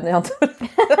fattar, ni har inte...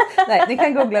 Nej, ni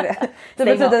kan googla det.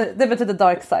 Det betyder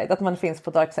dark side, att man finns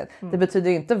på dark side. Det betyder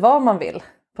ju inte vad man vill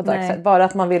på dark side. Bara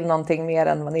att man vill någonting mer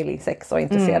än vaniljsex och är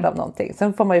intresserad av någonting.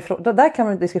 Sen får man ju fråga, där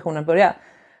kan diskussionen börja.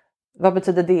 Vad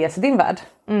betyder DS i din värld?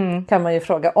 Kan man ju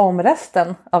fråga om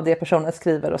resten av det personen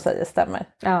skriver och säger stämmer.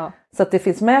 Ja. Så att det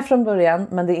finns med från början,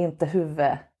 men det är inte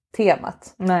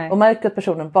huvudtemat. Nej. Och märker att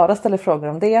personen bara ställer frågor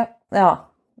om det.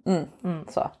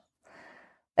 Så.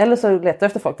 Eller så letar jag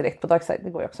efter folk direkt på Darkside. Det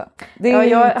går ju också.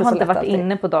 Jag har inte varit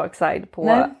inne på Darkside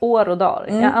på år och dagar.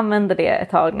 Jag använde det ett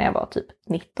tag när jag var typ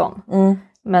 19.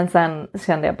 Men sen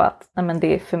kände jag bara att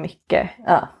det är för mycket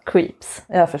creeps.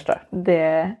 Jag förstår.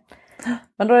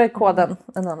 Men då är koden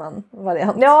en annan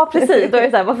variant. Ja, precis. Då är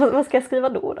det så här, vad ska jag skriva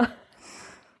då?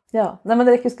 Ja, men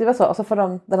det räcker att skriva så. Och så får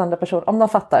den andra personen, om de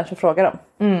fattar så frågar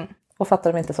de. Och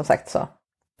fattar de inte som sagt så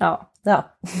Ja. Ja.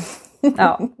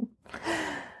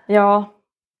 Ja.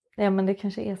 Ja, men det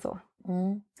kanske är så.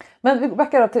 Men vi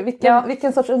backar då till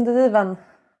vilken sorts undergiven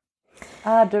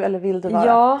är du eller vill du vara?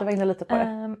 Ja, du var inne lite på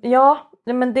det. Ja,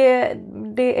 men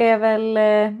det är väl...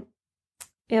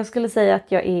 jag skulle säga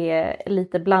att jag är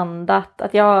lite blandat.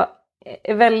 Att jag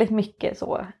är väldigt mycket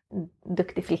så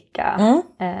duktig flicka.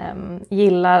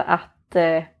 Gillar att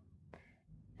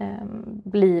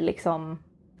bli liksom...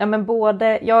 Ja, men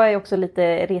både... Jag är också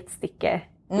lite retsticke.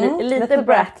 Lite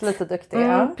brat. Lite duktig,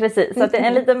 Precis, så att det är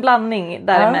en liten blandning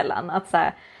däremellan. Att så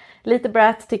här, lite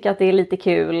brat, tycker att det är lite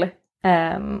kul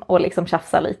och liksom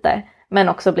tjafsa lite. Men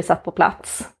också bli satt på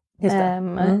plats. Just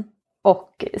det.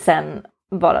 Och sen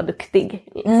vara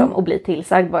duktig liksom, och bli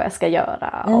tillsagd vad jag ska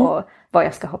göra och vad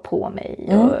jag ska ha på mig.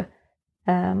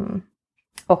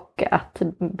 Och att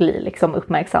bli liksom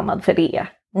uppmärksammad för det.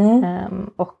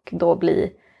 Och då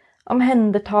bli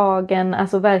omhändertagen,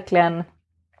 alltså verkligen.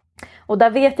 Och där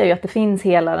vet jag ju att det finns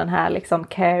hela den här liksom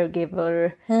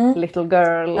caregiver, little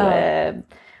girl.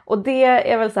 Och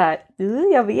det är väl så här,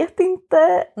 jag vet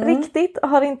inte riktigt,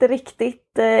 har inte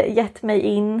riktigt gett mig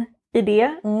in i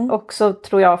det. Och så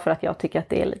tror jag för att jag tycker att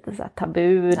det är lite så här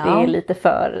tabu, det är lite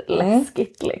för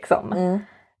läskigt liksom.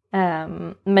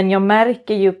 Men jag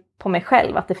märker ju på mig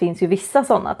själv att det finns ju vissa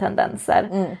sådana tendenser.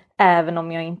 Även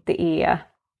om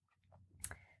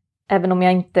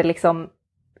jag inte liksom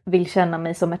vill känna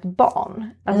mig som ett barn.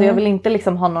 Alltså jag vill inte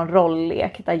liksom ha någon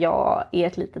rolllek där jag är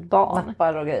ett litet barn.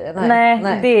 Nappar och grejer.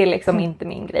 Nej, det är liksom inte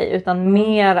min grej. Utan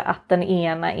mer att den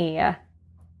ena är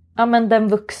men den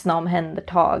vuxna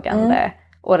omhändertagande.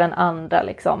 Och den andra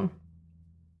liksom...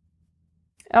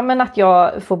 Ja, men att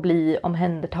jag får bli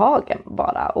omhändertagen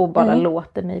bara. Och bara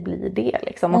låter mig bli det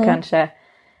liksom. Och kanske...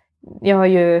 Jag har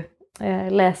ju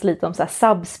läst lite om så här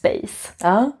subspace.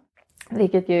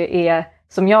 Vilket ju är...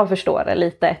 Som jag förstår det,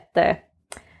 lite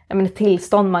ett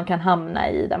tillstånd man kan hamna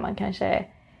i. Där man kanske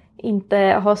inte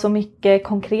har så mycket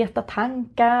konkreta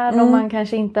tankar. Och man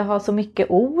kanske inte har så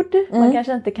mycket ord. Man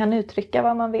kanske inte kan uttrycka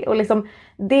vad man vill. Och liksom,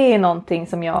 det är någonting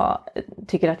som jag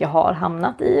tycker att jag har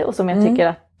hamnat i. Och som jag tycker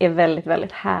att är väldigt,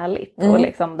 väldigt härligt. Och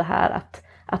liksom det här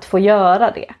att få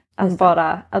göra det.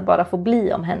 Att bara få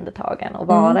bli omhändertagen och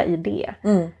vara i det.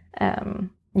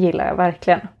 Gillar jag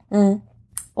verkligen.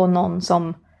 Och någon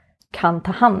som kan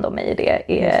ta hand om mig i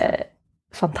det är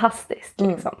fantastiskt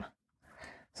liksom.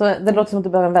 Så det låter som att du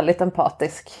behöver en väldigt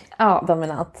empatisk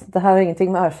dominant. Det här har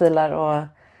ingenting med örfilar och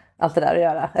allt det där att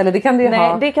göra. Eller det kan det ju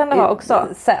ha. Det kan det ha också.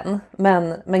 Sen.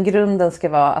 Men grunden ska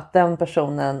vara att den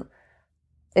personen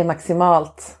är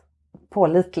maximalt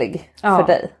pålitlig för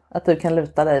dig. Att du kan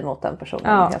luta dig mot den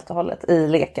personen helt och hållet i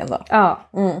leken då. Ja,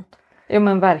 jo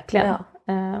men verkligen.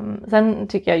 Sen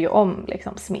tycker jag ju om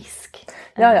liksom smisk.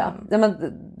 Ja, men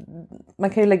man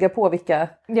kan ju lägga på vilka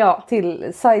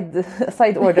till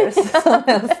side orders som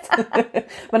helst.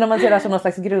 Men om man ser det här som någon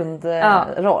slags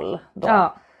grundroll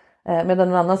då. Medan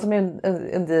en annan som är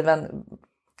en diven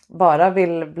bara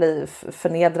vill bli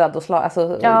förnedrad och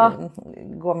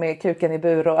gå med kuken i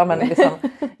bur och liksom,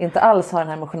 inte alls ha den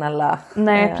här emotionella...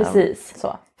 Nej, precis.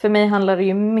 Så. För mig handlar det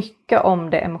ju mycket om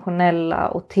det emotionella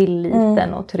och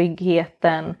tilliten och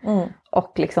tryggheten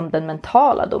och liksom den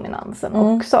mentala dominansen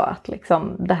också. Att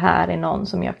liksom det här är någon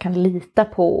som jag kan lita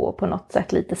på och på något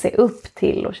sätt lite se upp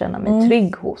till och känna mig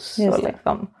trygg hos. Och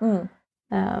liksom.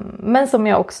 Men som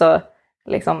jag också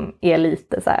liksom är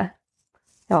lite så här,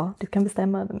 ja, du kan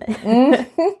bestämma över mig.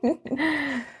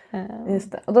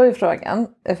 Just det. Och då är frågan,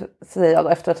 säger jag då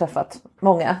efter att ha träffat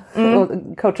många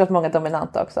och coachat många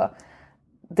dominanta också.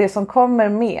 Det som kommer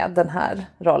med den här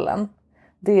rollen,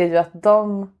 det är ju att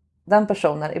den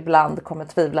personen ibland kommer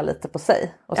tvivla lite på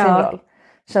sig och sin roll.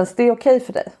 Känns det okej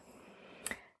för dig?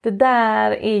 Det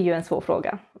där är ju en svår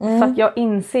fråga. För att jag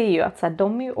inser ju att så här,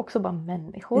 de är ju också bara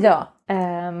människor. Ja.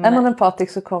 Är man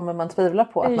empatisk så kommer man tvivla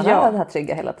på att man är det här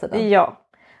trygga hela tiden. Ja,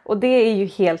 och det är ju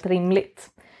helt rimligt.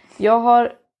 Jag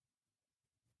har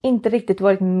inte riktigt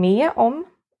varit med om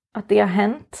att det har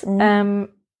hänt.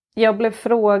 Jag blev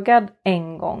frågad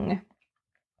en gång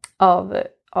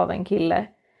av en kille.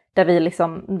 Där vi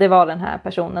liksom, det var den här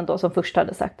personen då som först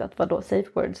hade sagt att vadå, safe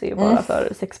words är ju bara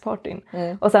för sexpartyn.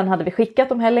 Och sen hade vi skickat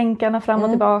de här länkarna fram och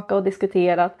tillbaka och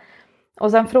diskuterat.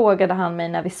 Och sen frågade han mig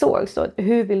när vi sågs då,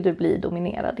 hur vill du bli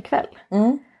dominerad ikväll?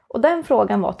 Och den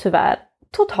frågan var tyvärr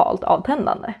totalt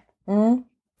avtändande.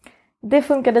 Det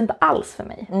funkade inte alls för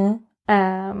mig.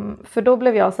 För då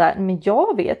blev jag så här, men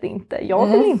jag vet inte. Jag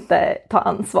vill inte ta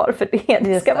ansvar för det.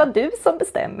 Det ska vara du som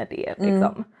bestämmer det.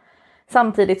 Liksom.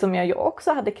 Samtidigt som jag ju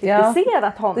också hade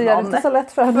kritiserat honom. Det gör det inte så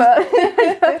lätt för honom.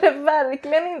 Jag gör det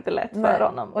verkligen inte lätt för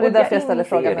honom. Och det är därför jag ställer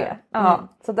frågan nu.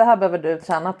 Så det här behöver du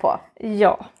träna på.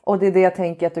 Ja. Och det är det jag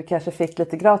tänker att du kanske fick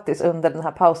lite gratis under den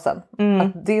här pausen.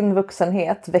 Att din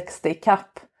vuxenhet växte i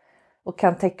kapp och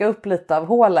kan täcka upp lite av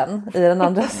hålen i den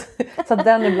andras. Så att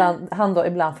han då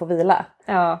ibland får vila.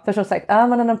 Ja. För som sagt, är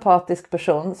man en empatisk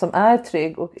person som är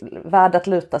trygg och värd att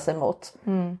luta sig mot.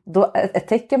 Då ett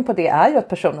tecken på det är ju att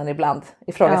personen ibland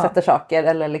ifrågasätter saker.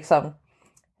 Eller liksom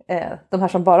de här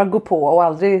som bara går på och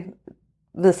aldrig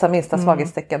visar minsta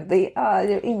svaghetstecken. Det är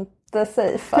ju inte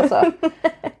safe alltså.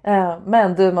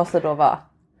 Men du måste då vara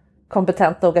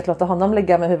kompetent nog att låta honom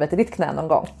ligga med huvudet i ditt knä någon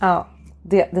gång. Ja.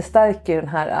 Det stärker ju den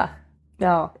här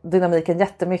dynamiken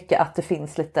jättemycket att det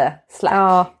finns lite slack.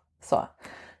 Ja.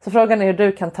 Så frågan är hur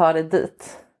du kan ta dig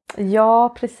dit.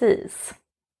 Ja, precis.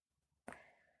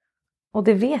 Och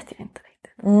det vet jag inte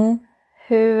riktigt.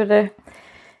 Hur...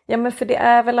 Ja, men för det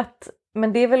är väl att...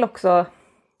 Men det är väl också,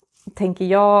 tänker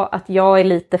jag, att jag är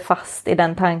lite fast i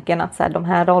den tanken att så här, de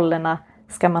här rollerna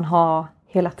ska man ha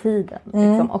hela tiden.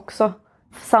 Liksom, också.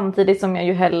 Samtidigt som jag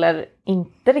ju heller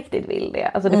inte riktigt vill det.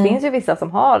 Alltså det finns ju vissa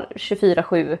som har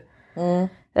 24/7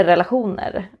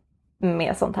 relationer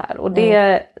med sånt här. Och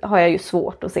det har jag ju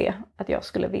svårt att se att jag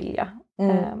skulle vilja.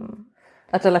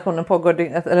 Att relationen pågår,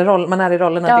 eller man är i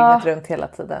rollerna dygnet runt hela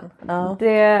tiden. Ja.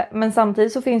 Men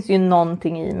samtidigt så finns det ju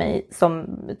någonting i mig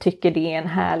som tycker det är en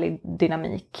härlig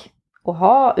dynamik att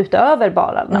ha utöver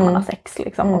bara när man har sex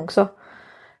liksom också.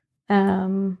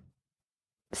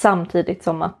 Samtidigt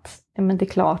som att men det är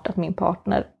klart att min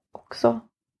partner också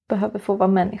behöver få vara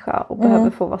människa och behöver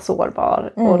få vara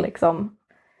sårbar och liksom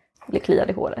bli kliad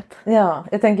i håret. Ja,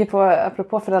 jag tänker på,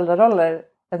 apropå föräldraroller,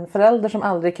 en förälder som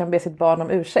aldrig kan be sitt barn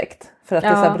om ursäkt för att det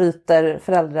så här bryter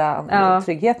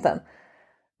föräldratryggheten.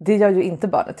 Det gör ju inte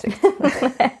barnet tryggt.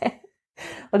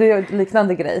 Och det är ju en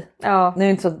liknande grej. Ja. Nu är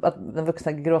det inte så att den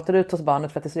vuxna gråter ut hos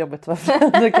barnet för att det är så jobbigt att vara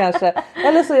förälder kanske.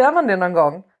 Eller så gör man det någon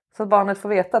gång. Så att barnet får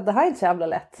veta att det här är inte så jävla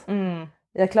lätt.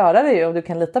 Jag klarar det ju och du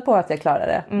kan lita på att jag klarar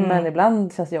det. Men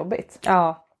ibland känns det jobbigt.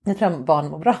 Ja. Det tror jag barn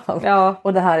mår bra av. Ja.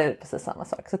 Och det här är precis samma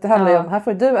sak. Så det handlar ju om, här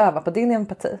får du öva på din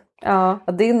empati. Ja.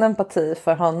 Och din empati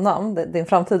för honom, din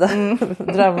framtida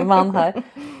drömman här,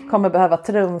 kommer behöva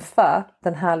trumfa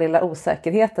den här lilla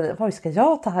osäkerheten. Vad ska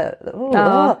jag ta här?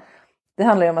 Det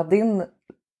handlar ju om att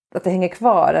det hänger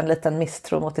kvar en liten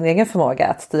misstro mot din egen förmåga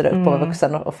att styra upp på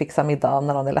vuxen och fixa middag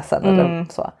när någon är ledsen eller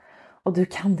så. Och du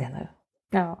kan det nu.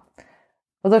 Ja.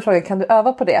 Och då är frågan, kan du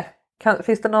öva på det?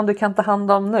 Finns det någon du kan ta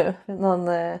hand om nu?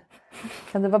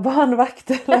 Kan du vara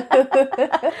barnvakt? Eller?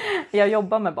 Jag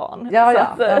jobbar med barn.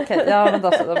 Okej. Ja, men då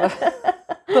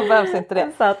behövs inte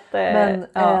det. Så att, men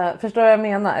förstår vad jag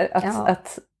menar?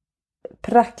 Att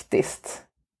praktiskt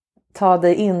ta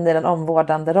dig in i den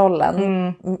omvårdande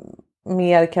rollen.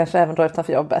 Mer kanske även då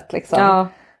utanför jobbet. Liksom. Ja.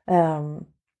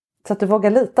 Så att du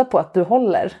vågar lita på att du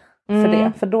håller för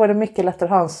det. För då är det mycket lättare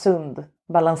att ha en sund,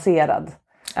 balanserad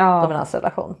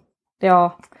dominansrelation.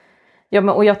 Ja, men,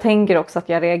 och jag tänker också att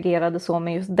jag reagerade så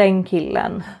med just den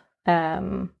killen.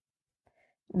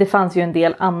 Det fanns ju en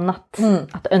del annat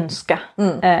att önska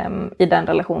i den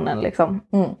relationen. Liksom,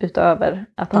 utöver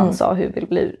att han sa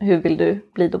hur vill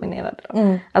du bli dominerad?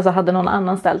 Då? Alltså hade någon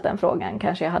annan ställt den frågan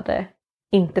kanske jag hade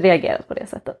inte reagerat på det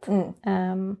sättet.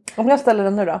 Om jag ställer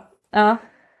den nu då? Ja.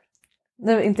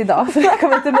 Nu, inte idag, för jag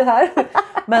kommer inte bli här.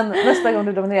 Men nästa gång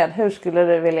du dominerar, hur skulle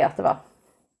du vilja att det var?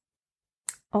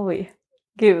 Oj,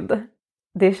 gud.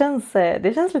 Det känns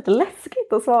lite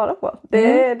läskigt att svara på.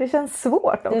 Det känns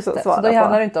svårt också att svara på. Så då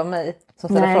handlar det inte om mig som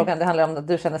ställer frågan. Det handlar om att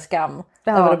du känner skam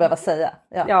över att behöva säga.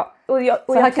 Ja. Och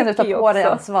så här kan du ta på dig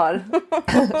ansvar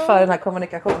för den här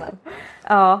kommunikationen.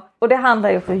 Ja, och det handlar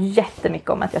ju också jättemycket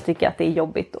om att jag tycker att det är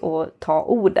jobbigt att ta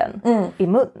orden i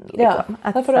mun. Liksom.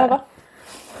 Ja, här får du öva.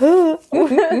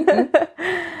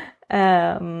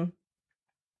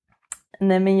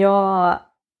 Nej, men jag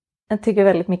tycker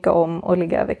väldigt mycket om att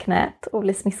ligga över knät och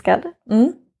bli smiskad.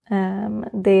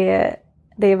 Det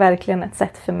är verkligen ett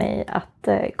sätt för mig att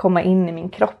komma in i min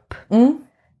kropp.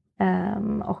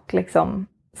 Och liksom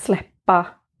släppa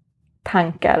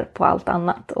tankar på allt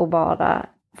annat och bara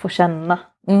få känna.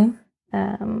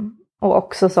 Och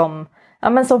också som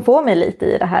får mig lite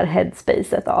i det här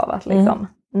headspacet av att liksom,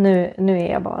 nu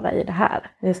är jag bara i det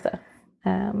här. Just det.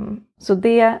 Så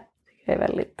det är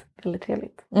väldigt, väldigt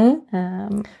trevligt.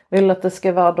 Vill du att det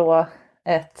ska vara då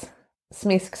ett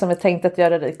smisk som är tänkt att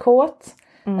göra dig kåt?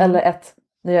 Eller ett,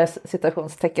 nu gör jag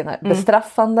citationstecken här,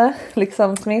 bestraffande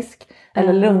liksom smisk?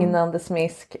 Eller lugnande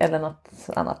smisk? Eller något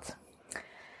annat?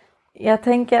 Jag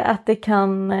tänker att det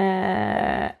kan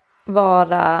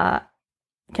vara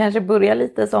kanske börja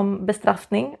lite som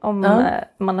bestraffning om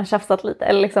man har tjafsat lite.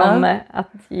 Eller liksom att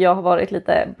jag har varit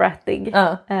lite brattig.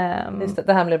 Just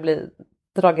det här blir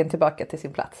dragen tillbaka till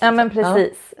sin plats. Ja men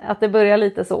precis. Att det börjar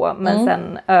lite så men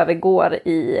sen övergår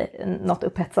i något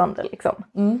upphetsande liksom.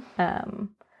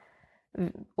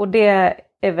 Och det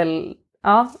är väl,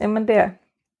 men det.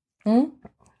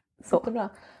 Så. Jättebra.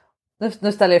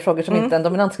 Nu ställer jag frågor som inte en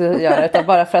dominant skulle göra utan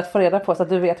bara för att få reda på så att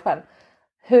du vet själv.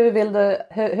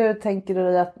 Hur tänker du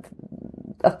dig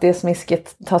att det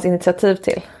smisket tas initiativ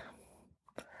till?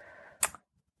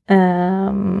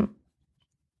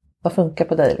 Vad funkar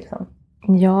på dig liksom?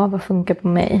 Ja, vad funkar på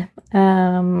mig?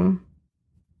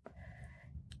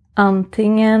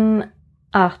 Antingen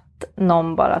att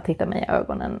någon bara tittar mig i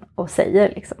ögonen och säger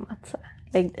liksom att så här,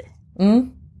 lägg dig.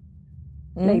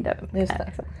 Lägg dig över mig. Just det.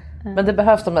 Liksom. Men det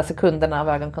behövs de där sekunderna av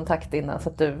ögonkontakt innan så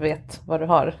att du vet vad du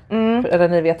har. Eller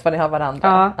ni vet vad ni har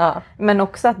varandra. Ja. Men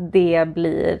också att det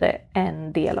blir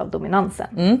en del av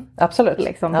dominansen. Absolut.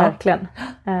 Liksom, verkligen.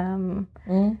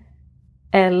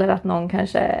 Eller att någon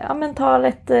kanske tar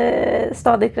ett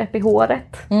stadigt grepp i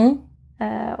håret.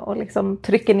 Och liksom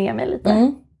trycker ner mig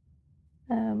lite.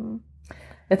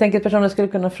 Jag tänker att personen skulle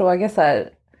kunna fråga så här: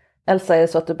 Elsa, är det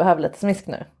så att du behöver lite smisk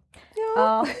nu?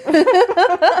 Ja.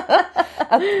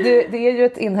 Att det är ju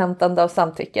ett inhämtande av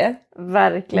samtycke.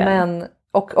 Verkligen.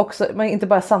 Men inte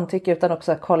bara samtycke utan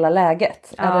också att kolla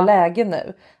läget. Är det läge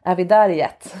nu? Är vi där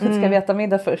yet? Ska vi äta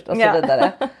middag först? Och så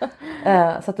vidare.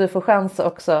 Så att du får chans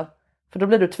också. För då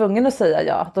blir du tvungen att säga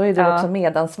ja. Då är du också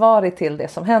medansvarig till det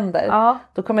som händer.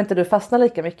 Då kommer inte du fastna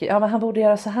lika mycket. Ja men han borde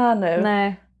göra så här nu.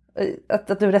 Nej.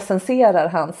 Att du recenserar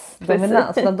hans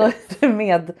dominans. Men då är du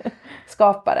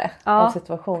medskapare av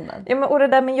situationen. Ja, men, och det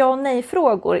där med ja och nej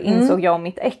frågor insåg jag och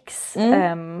mitt ex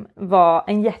var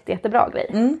en jättebra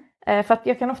grej. För att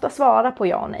jag kan ofta svara på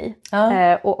ja och nej.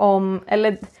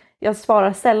 Eller jag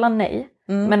svarar sällan nej.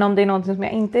 Men om det är något som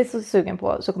jag inte är så sugen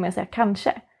på så kommer jag säga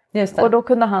kanske. Just det. Och då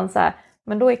kunde han säga,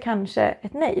 men då är kanske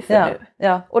ett nej för nu.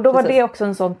 Ja, och då var det också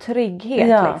en sån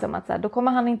trygghet. Liksom, att så här, då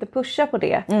kommer han inte pusha på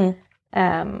det.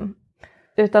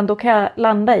 Utan då kan jag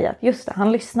landa i att just det,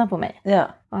 han lyssnar på mig.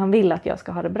 Och han vill att jag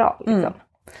ska ha det bra. Liksom.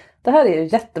 Det här är ju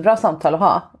jättebra samtal att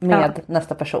ha med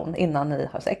nästa person innan ni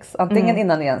har sex. Antingen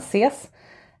innan ni ens ses.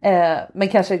 Men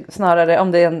kanske snarare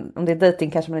om det är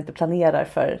dating kanske man inte planerar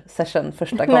för session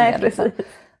första gången. Nej, liksom.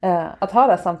 Att ha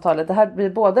det här samtalet, det här blir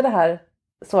både det här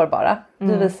sårbara.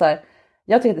 Du visar,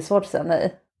 jag tycker det är svårt att säga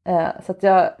nej. Så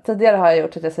att tidigare har jag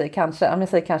gjort att jag säger kanske. Om jag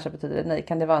säger kanske betyder det nej.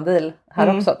 Kan det vara en deal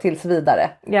här också tills vidare?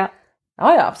 Ja,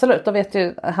 absolut. Då vet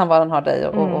ju han var han har dig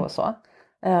och så.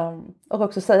 Och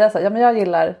också säga så här, ja men jag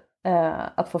gillar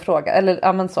att få fråga. Eller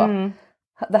ja men så.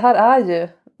 Det här är ju,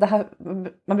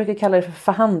 man brukar kalla det för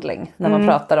förhandling. När man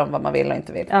pratar om vad man vill och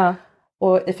inte vill.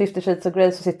 Och i 50 Shades of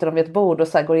Grey så sitter de vid ett bord och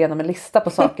så här går igenom en lista på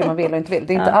saker man vill och inte vill.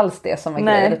 Det är inte alls det som är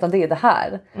grejen utan det är det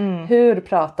här. Hur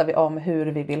pratar vi om hur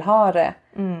vi vill ha det?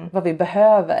 Vad vi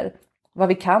behöver? Vad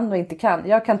vi kan och inte kan.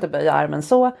 Jag kan inte böja armen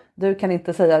så. Du kan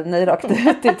inte säga nej rakt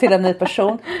ut till en ny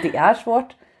person. Det är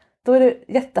svårt. Då är det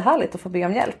jättehärligt att få be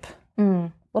om hjälp.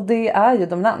 Och det är ju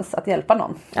dominans att hjälpa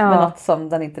någon med något som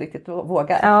den inte riktigt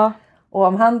vågar. Och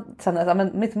om han känner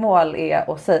att mitt mål är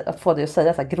att få dig att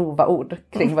säga så här grova ord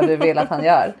kring vad du vill att han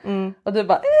gör. Och du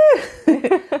bara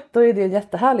då är det en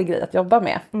jättehärlig grej att jobba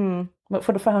med.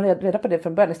 För då får han reda på det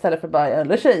från början istället för bara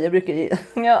eller tjejer brukar ge.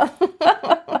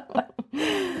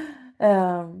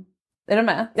 Är du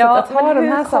med? Ja, att ha de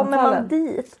här kommer man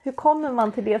dit? Hur kommer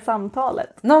man till det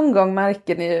samtalet? Någon gång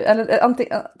märker ni ju, eller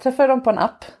träffar de på en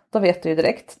app, då vet du ju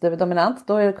direkt, du är dominant.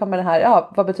 Då kommer det här,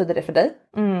 vad betyder det för dig?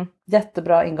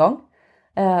 Jättebra ingång.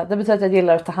 Det betyder att jag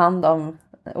gillar att ta hand om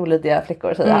olydiga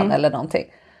flickor, säger han, eller någonting.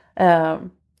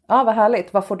 Vad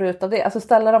härligt, vad får du ut av det? Alltså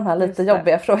ställa de här lite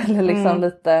jobbiga frågor, eller liksom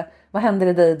lite, vad händer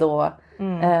i dig då?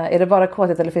 Är det bara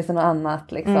kåthet eller finns det något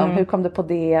annat? Liksom? Hur kom du på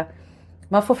det?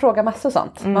 Man får fråga massor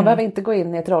sånt. Man behöver inte gå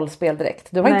in i ett rollspel direkt.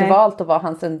 Du har inte valt att vara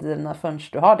hans Undina förrän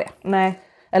du har det. Nej.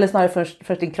 Eller snarare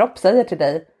först din kropp säger till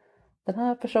dig, den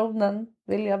här personen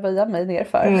vill jag böja mig ner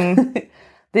för.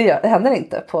 Det händer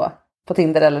inte på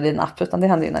Tinder eller din app, utan det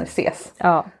händer ju när ni ses.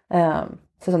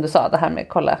 Så som du sa, det här med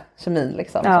kolla kemin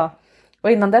liksom.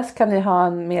 Och innan dess kan ni ha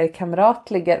en mer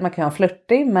kamratlig, man kan ha en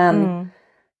flörtig men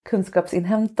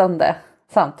kunskapsinhämtande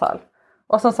samtal.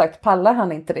 Och som sagt, pallar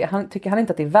han inte det, tycker han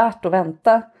inte att det är värt att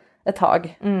vänta ett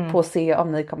tag på att se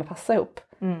om ni kommer passa ihop.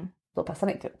 Då passar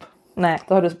ni inte ihop. Nej.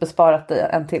 Då har du besparat dig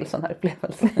en till sån här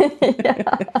upplevelse.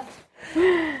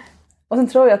 Och sen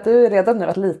tror jag att du är redan nu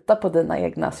att lita på dina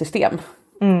egna system.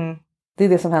 Det är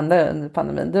det som hände under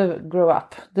pandemin. Du grew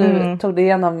up. Du tog dig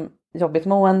igenom jobbigt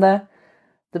mående.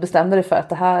 Du bestämde dig för att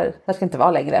det här ska inte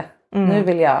vara längre. Nu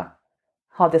vill jag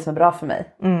ha det som är bra för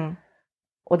mig.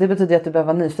 Och det betyder att du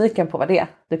behöver vara nyfiken på vad det är.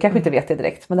 Du kanske inte vet det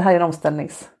direkt, men det här är en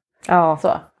omställnings... Ja.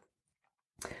 Så.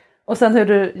 Och sen hur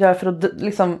du gör för att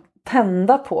liksom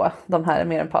tända på de här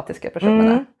mer empatiska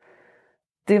personerna.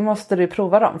 Det måste du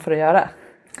prova dem för att göra.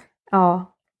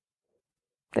 Ja,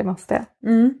 det måste jag.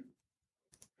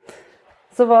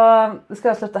 Så vi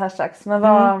ska sluta här strax. Men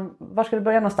var ska du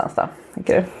börja någonstans då,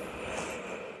 tänker du?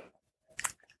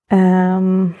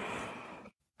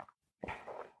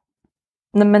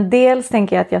 Nej, men dels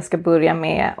tänker jag att jag ska börja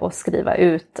med att skriva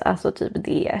ut alltså typ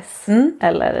DS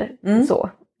eller så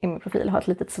i min profil. Ha ett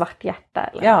litet svart hjärta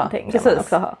eller någonting. Precis. Kan man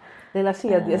också ha. Lilla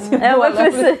kedjesymbol. Ja,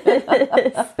 precis.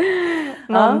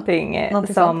 Någonting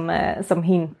som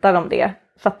hintar om det.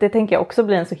 För att det tänker jag också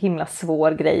blir en så himla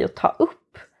svår grej att ta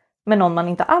upp. Med någon man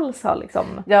inte alls har liksom.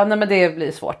 Ja, nej, men det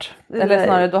blir svårt. Eller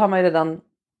snarare, då har man ju redan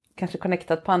kanske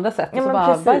connectat på andra sätt. Ja, och så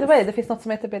bara, by the way, det finns något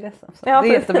som heter BDSM. Så det är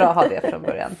jättebra att ha det från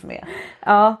början med.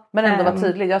 Ja, men ändå vara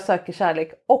tydlig. Jag söker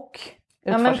kärlek och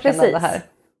utforskande av det här.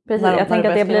 Precis, jag tänker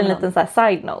att det blir en liten så här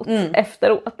side note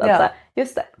efteråt. Att så här,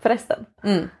 just det, förresten.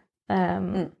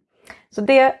 Så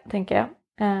det tänker jag.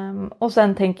 Och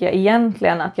sen tänker jag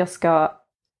egentligen att jag ska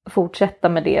fortsätta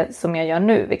med det som jag gör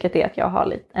nu. Vilket är att jag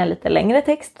har en lite längre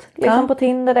text liksom på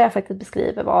Tinder. Där jag faktiskt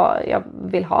beskriver vad jag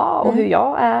vill ha och hur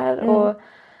jag är.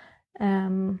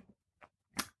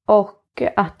 Och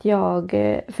att jag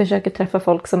försöker träffa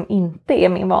folk som inte är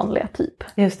min vanliga typ.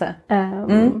 Just det.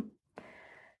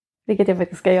 Vilket jag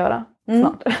faktiskt ska göra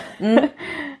snart.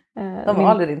 De var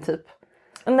aldrig din typ.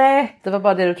 Nej. Det var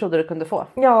bara det du trodde du kunde få.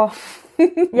 Ja.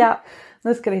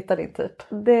 Nu ska du hitta din typ.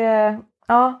 Det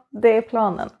är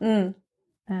planen.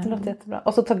 Det låter jättebra.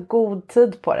 Och så ta god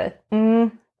tid på dig.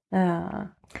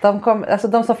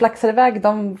 De som flaxar iväg,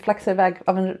 de flaxar iväg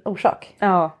av en orsak.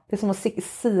 Ja. Det är som att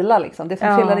sila liksom. Det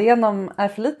som trillar igenom är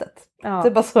för litet. Det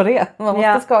är bara så det är. Man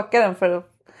måste skaka den för att...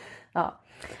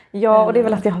 Ja, och det är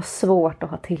väl att jag har svårt att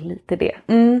ha tillit till det.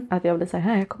 Att jag blir så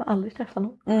här, jag kommer aldrig träffa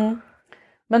någon.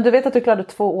 Men du vet att du klarade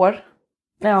 2 år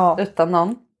utan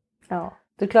någon. Ja.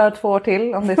 Du klarar 2 år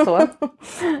till om det är så.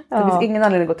 Det finns ingen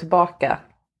anledning att gå tillbaka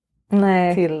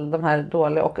till de här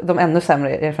dåliga och de ännu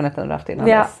sämre erfarenheterna du haft innan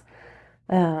dess.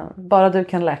 Bara du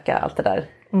kan läka allt det där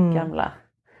gamla.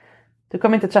 Du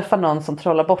kommer inte träffa någon som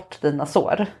trollar bort dina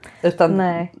sår. Utan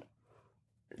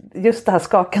just det här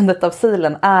skakandet av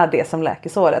silen är det som läker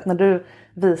såret. När du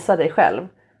visar dig själv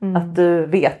att du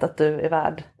vet att du är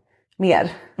värd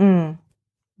mer.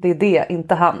 Det är det,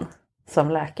 inte han, som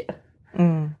läker.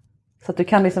 Så att du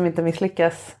kan liksom inte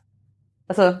misslyckas.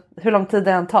 Alltså hur lång tid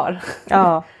det än tar.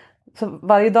 Ja. Så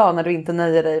varje dag när du inte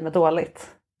nöjer dig med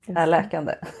dåligt är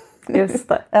läkande. Just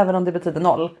det. Även om det betyder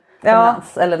 0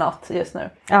 dominans eller något just nu.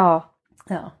 Ja.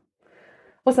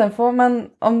 Och sen får man,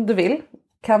 om du vill,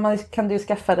 kan du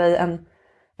skaffa dig en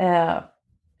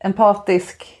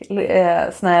empatisk,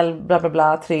 snäll, bla bla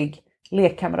bla, trygg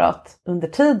lekkamrat under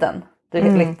tiden.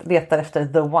 Du letar efter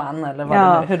the one eller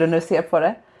vad hur du nu ser på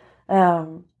det.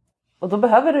 Och då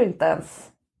behöver du inte ens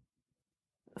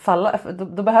falla.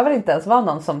 Då behöver det inte ens vara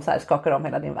någon som så här skakar om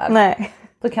hela din värld. Nej.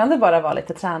 Då kan det bara vara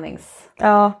lite tränings.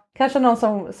 Kanske någon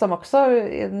som också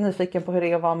är nyfiken på hur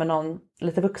det är att vara med någon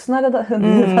lite vuxnare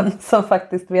under livet. Som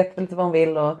faktiskt vet lite vad hon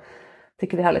vill och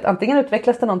tycker det är härligt. Antingen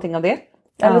utvecklas det någonting av det.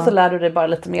 Eller så lär du dig bara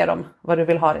lite mer om vad du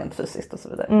vill ha rent fysiskt och så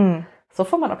vidare. Så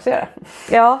får man också göra.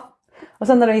 Ja. Och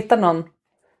sen när du hittar någon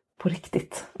på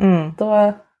riktigt.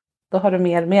 Då har du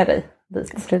mer med dig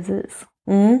dit. Precis.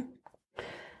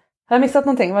 Har jag missat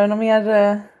någonting? Var det något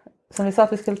mer som vi sa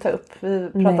att vi skulle ta upp?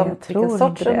 Vi pratade om vilken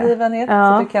sorts omgivenhet. Så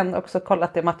att du kan också kolla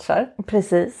att det matchar.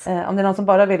 Precis. Om det är någon som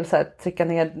bara vill så här, trycka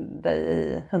ner dig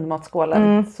i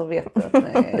hundmatskålen så vet du att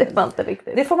det var inte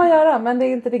riktigt. Det får man göra, men det är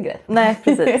inte din grej. Nej,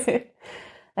 precis.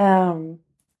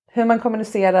 Hur man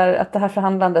kommunicerar, att det här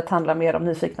förhandlandet handlar mer om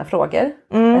nyfikna frågor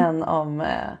än om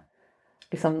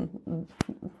liksom,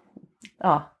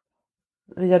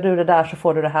 gör du det där så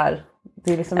får du det här.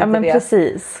 Det är liksom inte men det.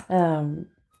 Precis.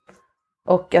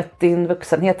 Och att din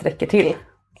vuxenhet räcker till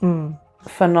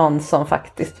för någon som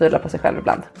faktiskt tvivlar på sig själv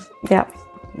ibland. Ja.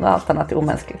 Allt annat är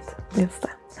omänskligt. Just det.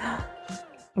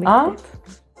 Ja.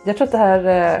 Jag tror att det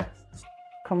här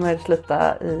kommer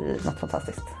sluta i något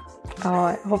fantastiskt.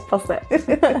 Ja, jag hoppas det.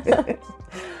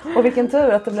 Och vilken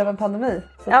tur att det blev en pandemi.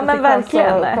 Så ja, men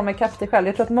verkligen. Att komma ikapp dig själv.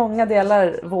 Jag tror att många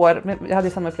delar jag hade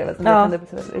ju samma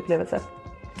upplevelse.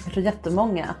 Jag tror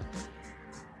jättemånga.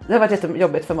 Det har varit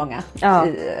jättejobbigt för många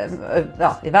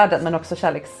i världen, men också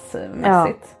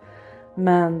kärleksmässigt.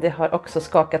 Men det har också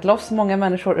skakat loss många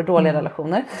människor ur dåliga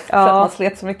relationer. För att man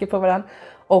slet så mycket på varandra.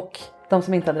 Och de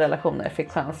som inte hade relationer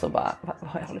fick chans att bara, vad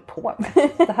har jag hållit på med?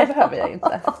 Det här behöver jag ju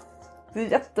inte. Det är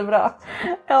jättebra.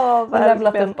 Ja, Vi har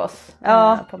levlat upp oss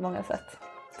på många sätt.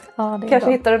 Ja, det är kanske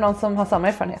bra. hittar du någon som har samma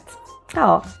erfarenhet.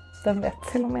 Ja, Vem vet.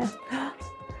 till och med.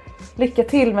 Lycka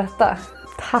till Metta.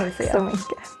 Tack så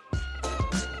mycket.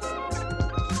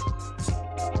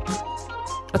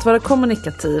 Att vara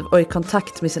kommunikativ och i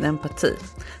kontakt med sin empati,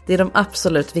 det är de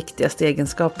absolut viktigaste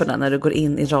egenskaperna när du går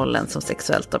in i rollen som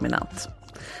sexuellt dominant.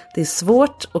 Det är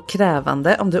svårt och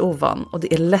krävande om du är ovan och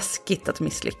det är läskigt att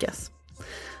misslyckas.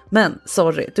 Men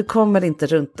sorry, du kommer inte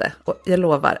runt det och jag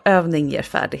lovar, övning ger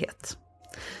färdighet.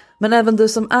 Men även du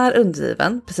som är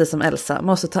undergiven, precis som Elsa,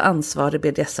 måste ta ansvar i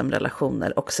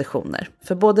BDSM-relationer och sessioner.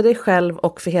 För både dig själv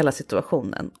och för hela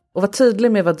situationen. Och vara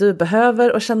tydlig med vad du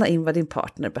behöver och känna in vad din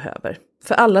partner behöver.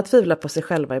 För alla tvivlar på sig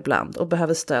själva ibland och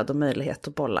behöver stöd och möjlighet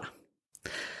att bolla.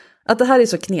 Att det här är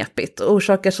så knepigt och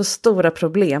orsakar så stora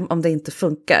problem om det inte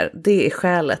funkar, det är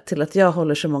skälet till att jag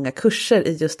håller så många kurser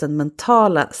i just den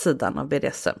mentala sidan av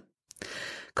BDSM.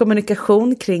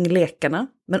 Kommunikation kring lekarna,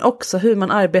 men också hur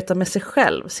man arbetar med sig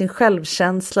själv, sin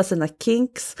självkänsla, sina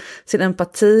kinks, sin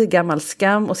empati, gammal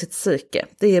skam och sitt psyke.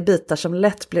 Det är bitar som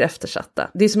lätt blir eftersatta.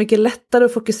 Det är så mycket lättare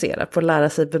att fokusera på att lära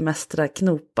sig bemästra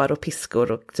knopar och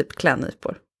piskor och typ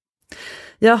klädnypor.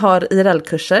 Jag har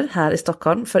IRL-kurser här i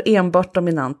Stockholm för enbart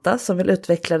dominanta som vill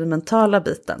utveckla den mentala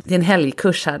biten. Det är en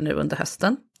helgkurs här nu under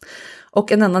hösten.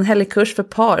 Och en annan helgkurs för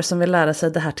par som vill lära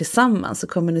sig det här tillsammans och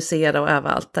kommunicera och öva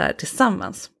allt det här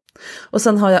tillsammans. Och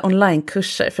sen har jag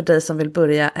onlinekurser för dig som vill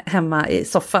börja hemma i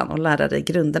soffan och lära dig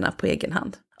grunderna på egen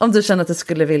hand. Om du känner att du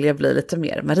skulle vilja bli lite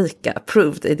mer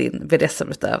Marika-approved i din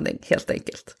BDSM-utövning helt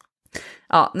enkelt.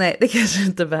 Ja, nej, det kanske du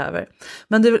inte behöver.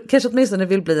 Men du kanske åtminstone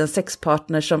vill bli en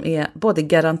sexpartner som är både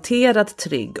garanterat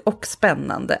trygg och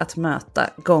spännande att möta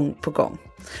gång på gång.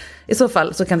 I så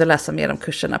fall så kan du läsa mer om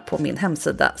kurserna på min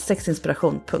hemsida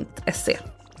sexinspiration.se.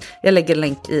 Jag lägger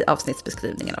länk i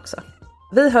avsnittsbeskrivningen också.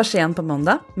 Vi hörs igen på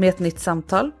måndag med ett nytt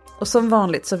samtal. Och som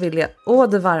vanligt så vill jag å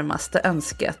det varmaste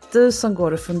önska att du som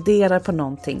går och funderar på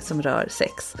någonting som rör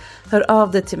sex, hör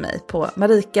av dig till mig på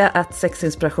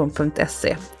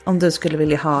marika@sexinspiration.se om du skulle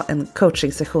vilja ha en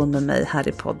coachingsession med mig här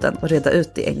i podden och reda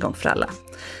ut det en gång för alla.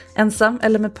 Ensam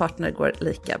eller med partner går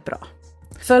lika bra.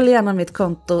 Följ gärna mitt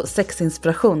konto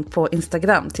Sexinspiration på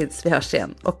Instagram tills vi hörs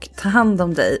igen och ta hand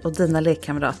om dig och dina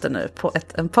lekkamrater nu på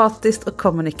ett empatiskt och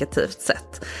kommunikativt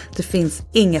sätt. Det finns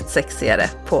inget sexigare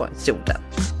på jorden.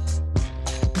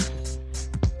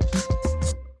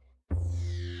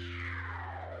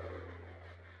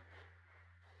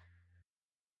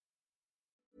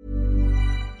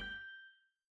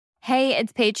 Hey,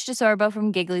 it's Paige DeSorbo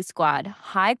from Giggly Squad.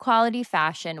 High quality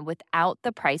fashion without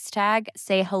the price tag.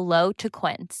 Say hello to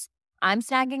Quince. I'm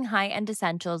snagging high-end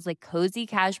essentials like cozy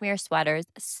cashmere sweaters,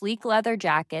 sleek leather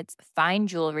jackets, fine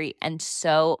jewelry, and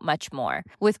so much more.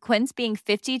 With Quince being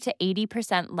 50 to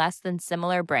 80% less than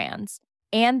similar brands.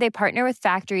 And they partner with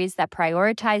factories that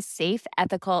prioritize safe,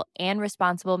 ethical, and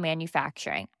responsible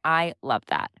manufacturing. I love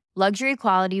that. Luxury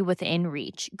quality within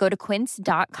reach. Go to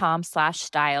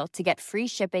quince.com/style to get free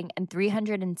shipping and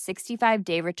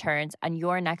 365-day returns on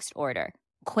your next order.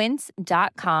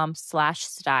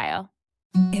 Quince.com/style.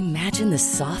 Imagine the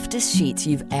softest sheets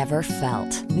you've ever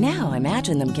felt. Now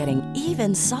imagine them getting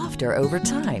even softer over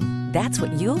time. That's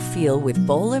what you'll feel with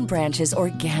Boll & Branch's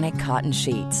organic cotton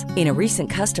sheets. In a recent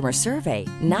customer survey,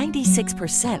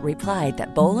 96% replied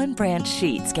that Boll & Branch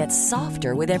sheets get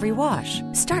softer with every wash.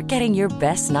 Start getting your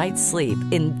best night's sleep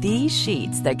in these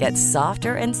sheets that get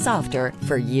softer and softer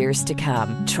for years to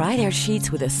come. Try their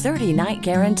sheets with a 30-night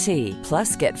guarantee.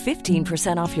 Plus, get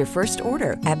 15% off your first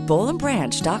order at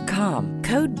bollandbranch.com.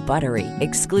 Code BUTTERY.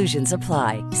 Exclusions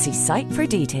apply. See site for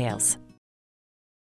details.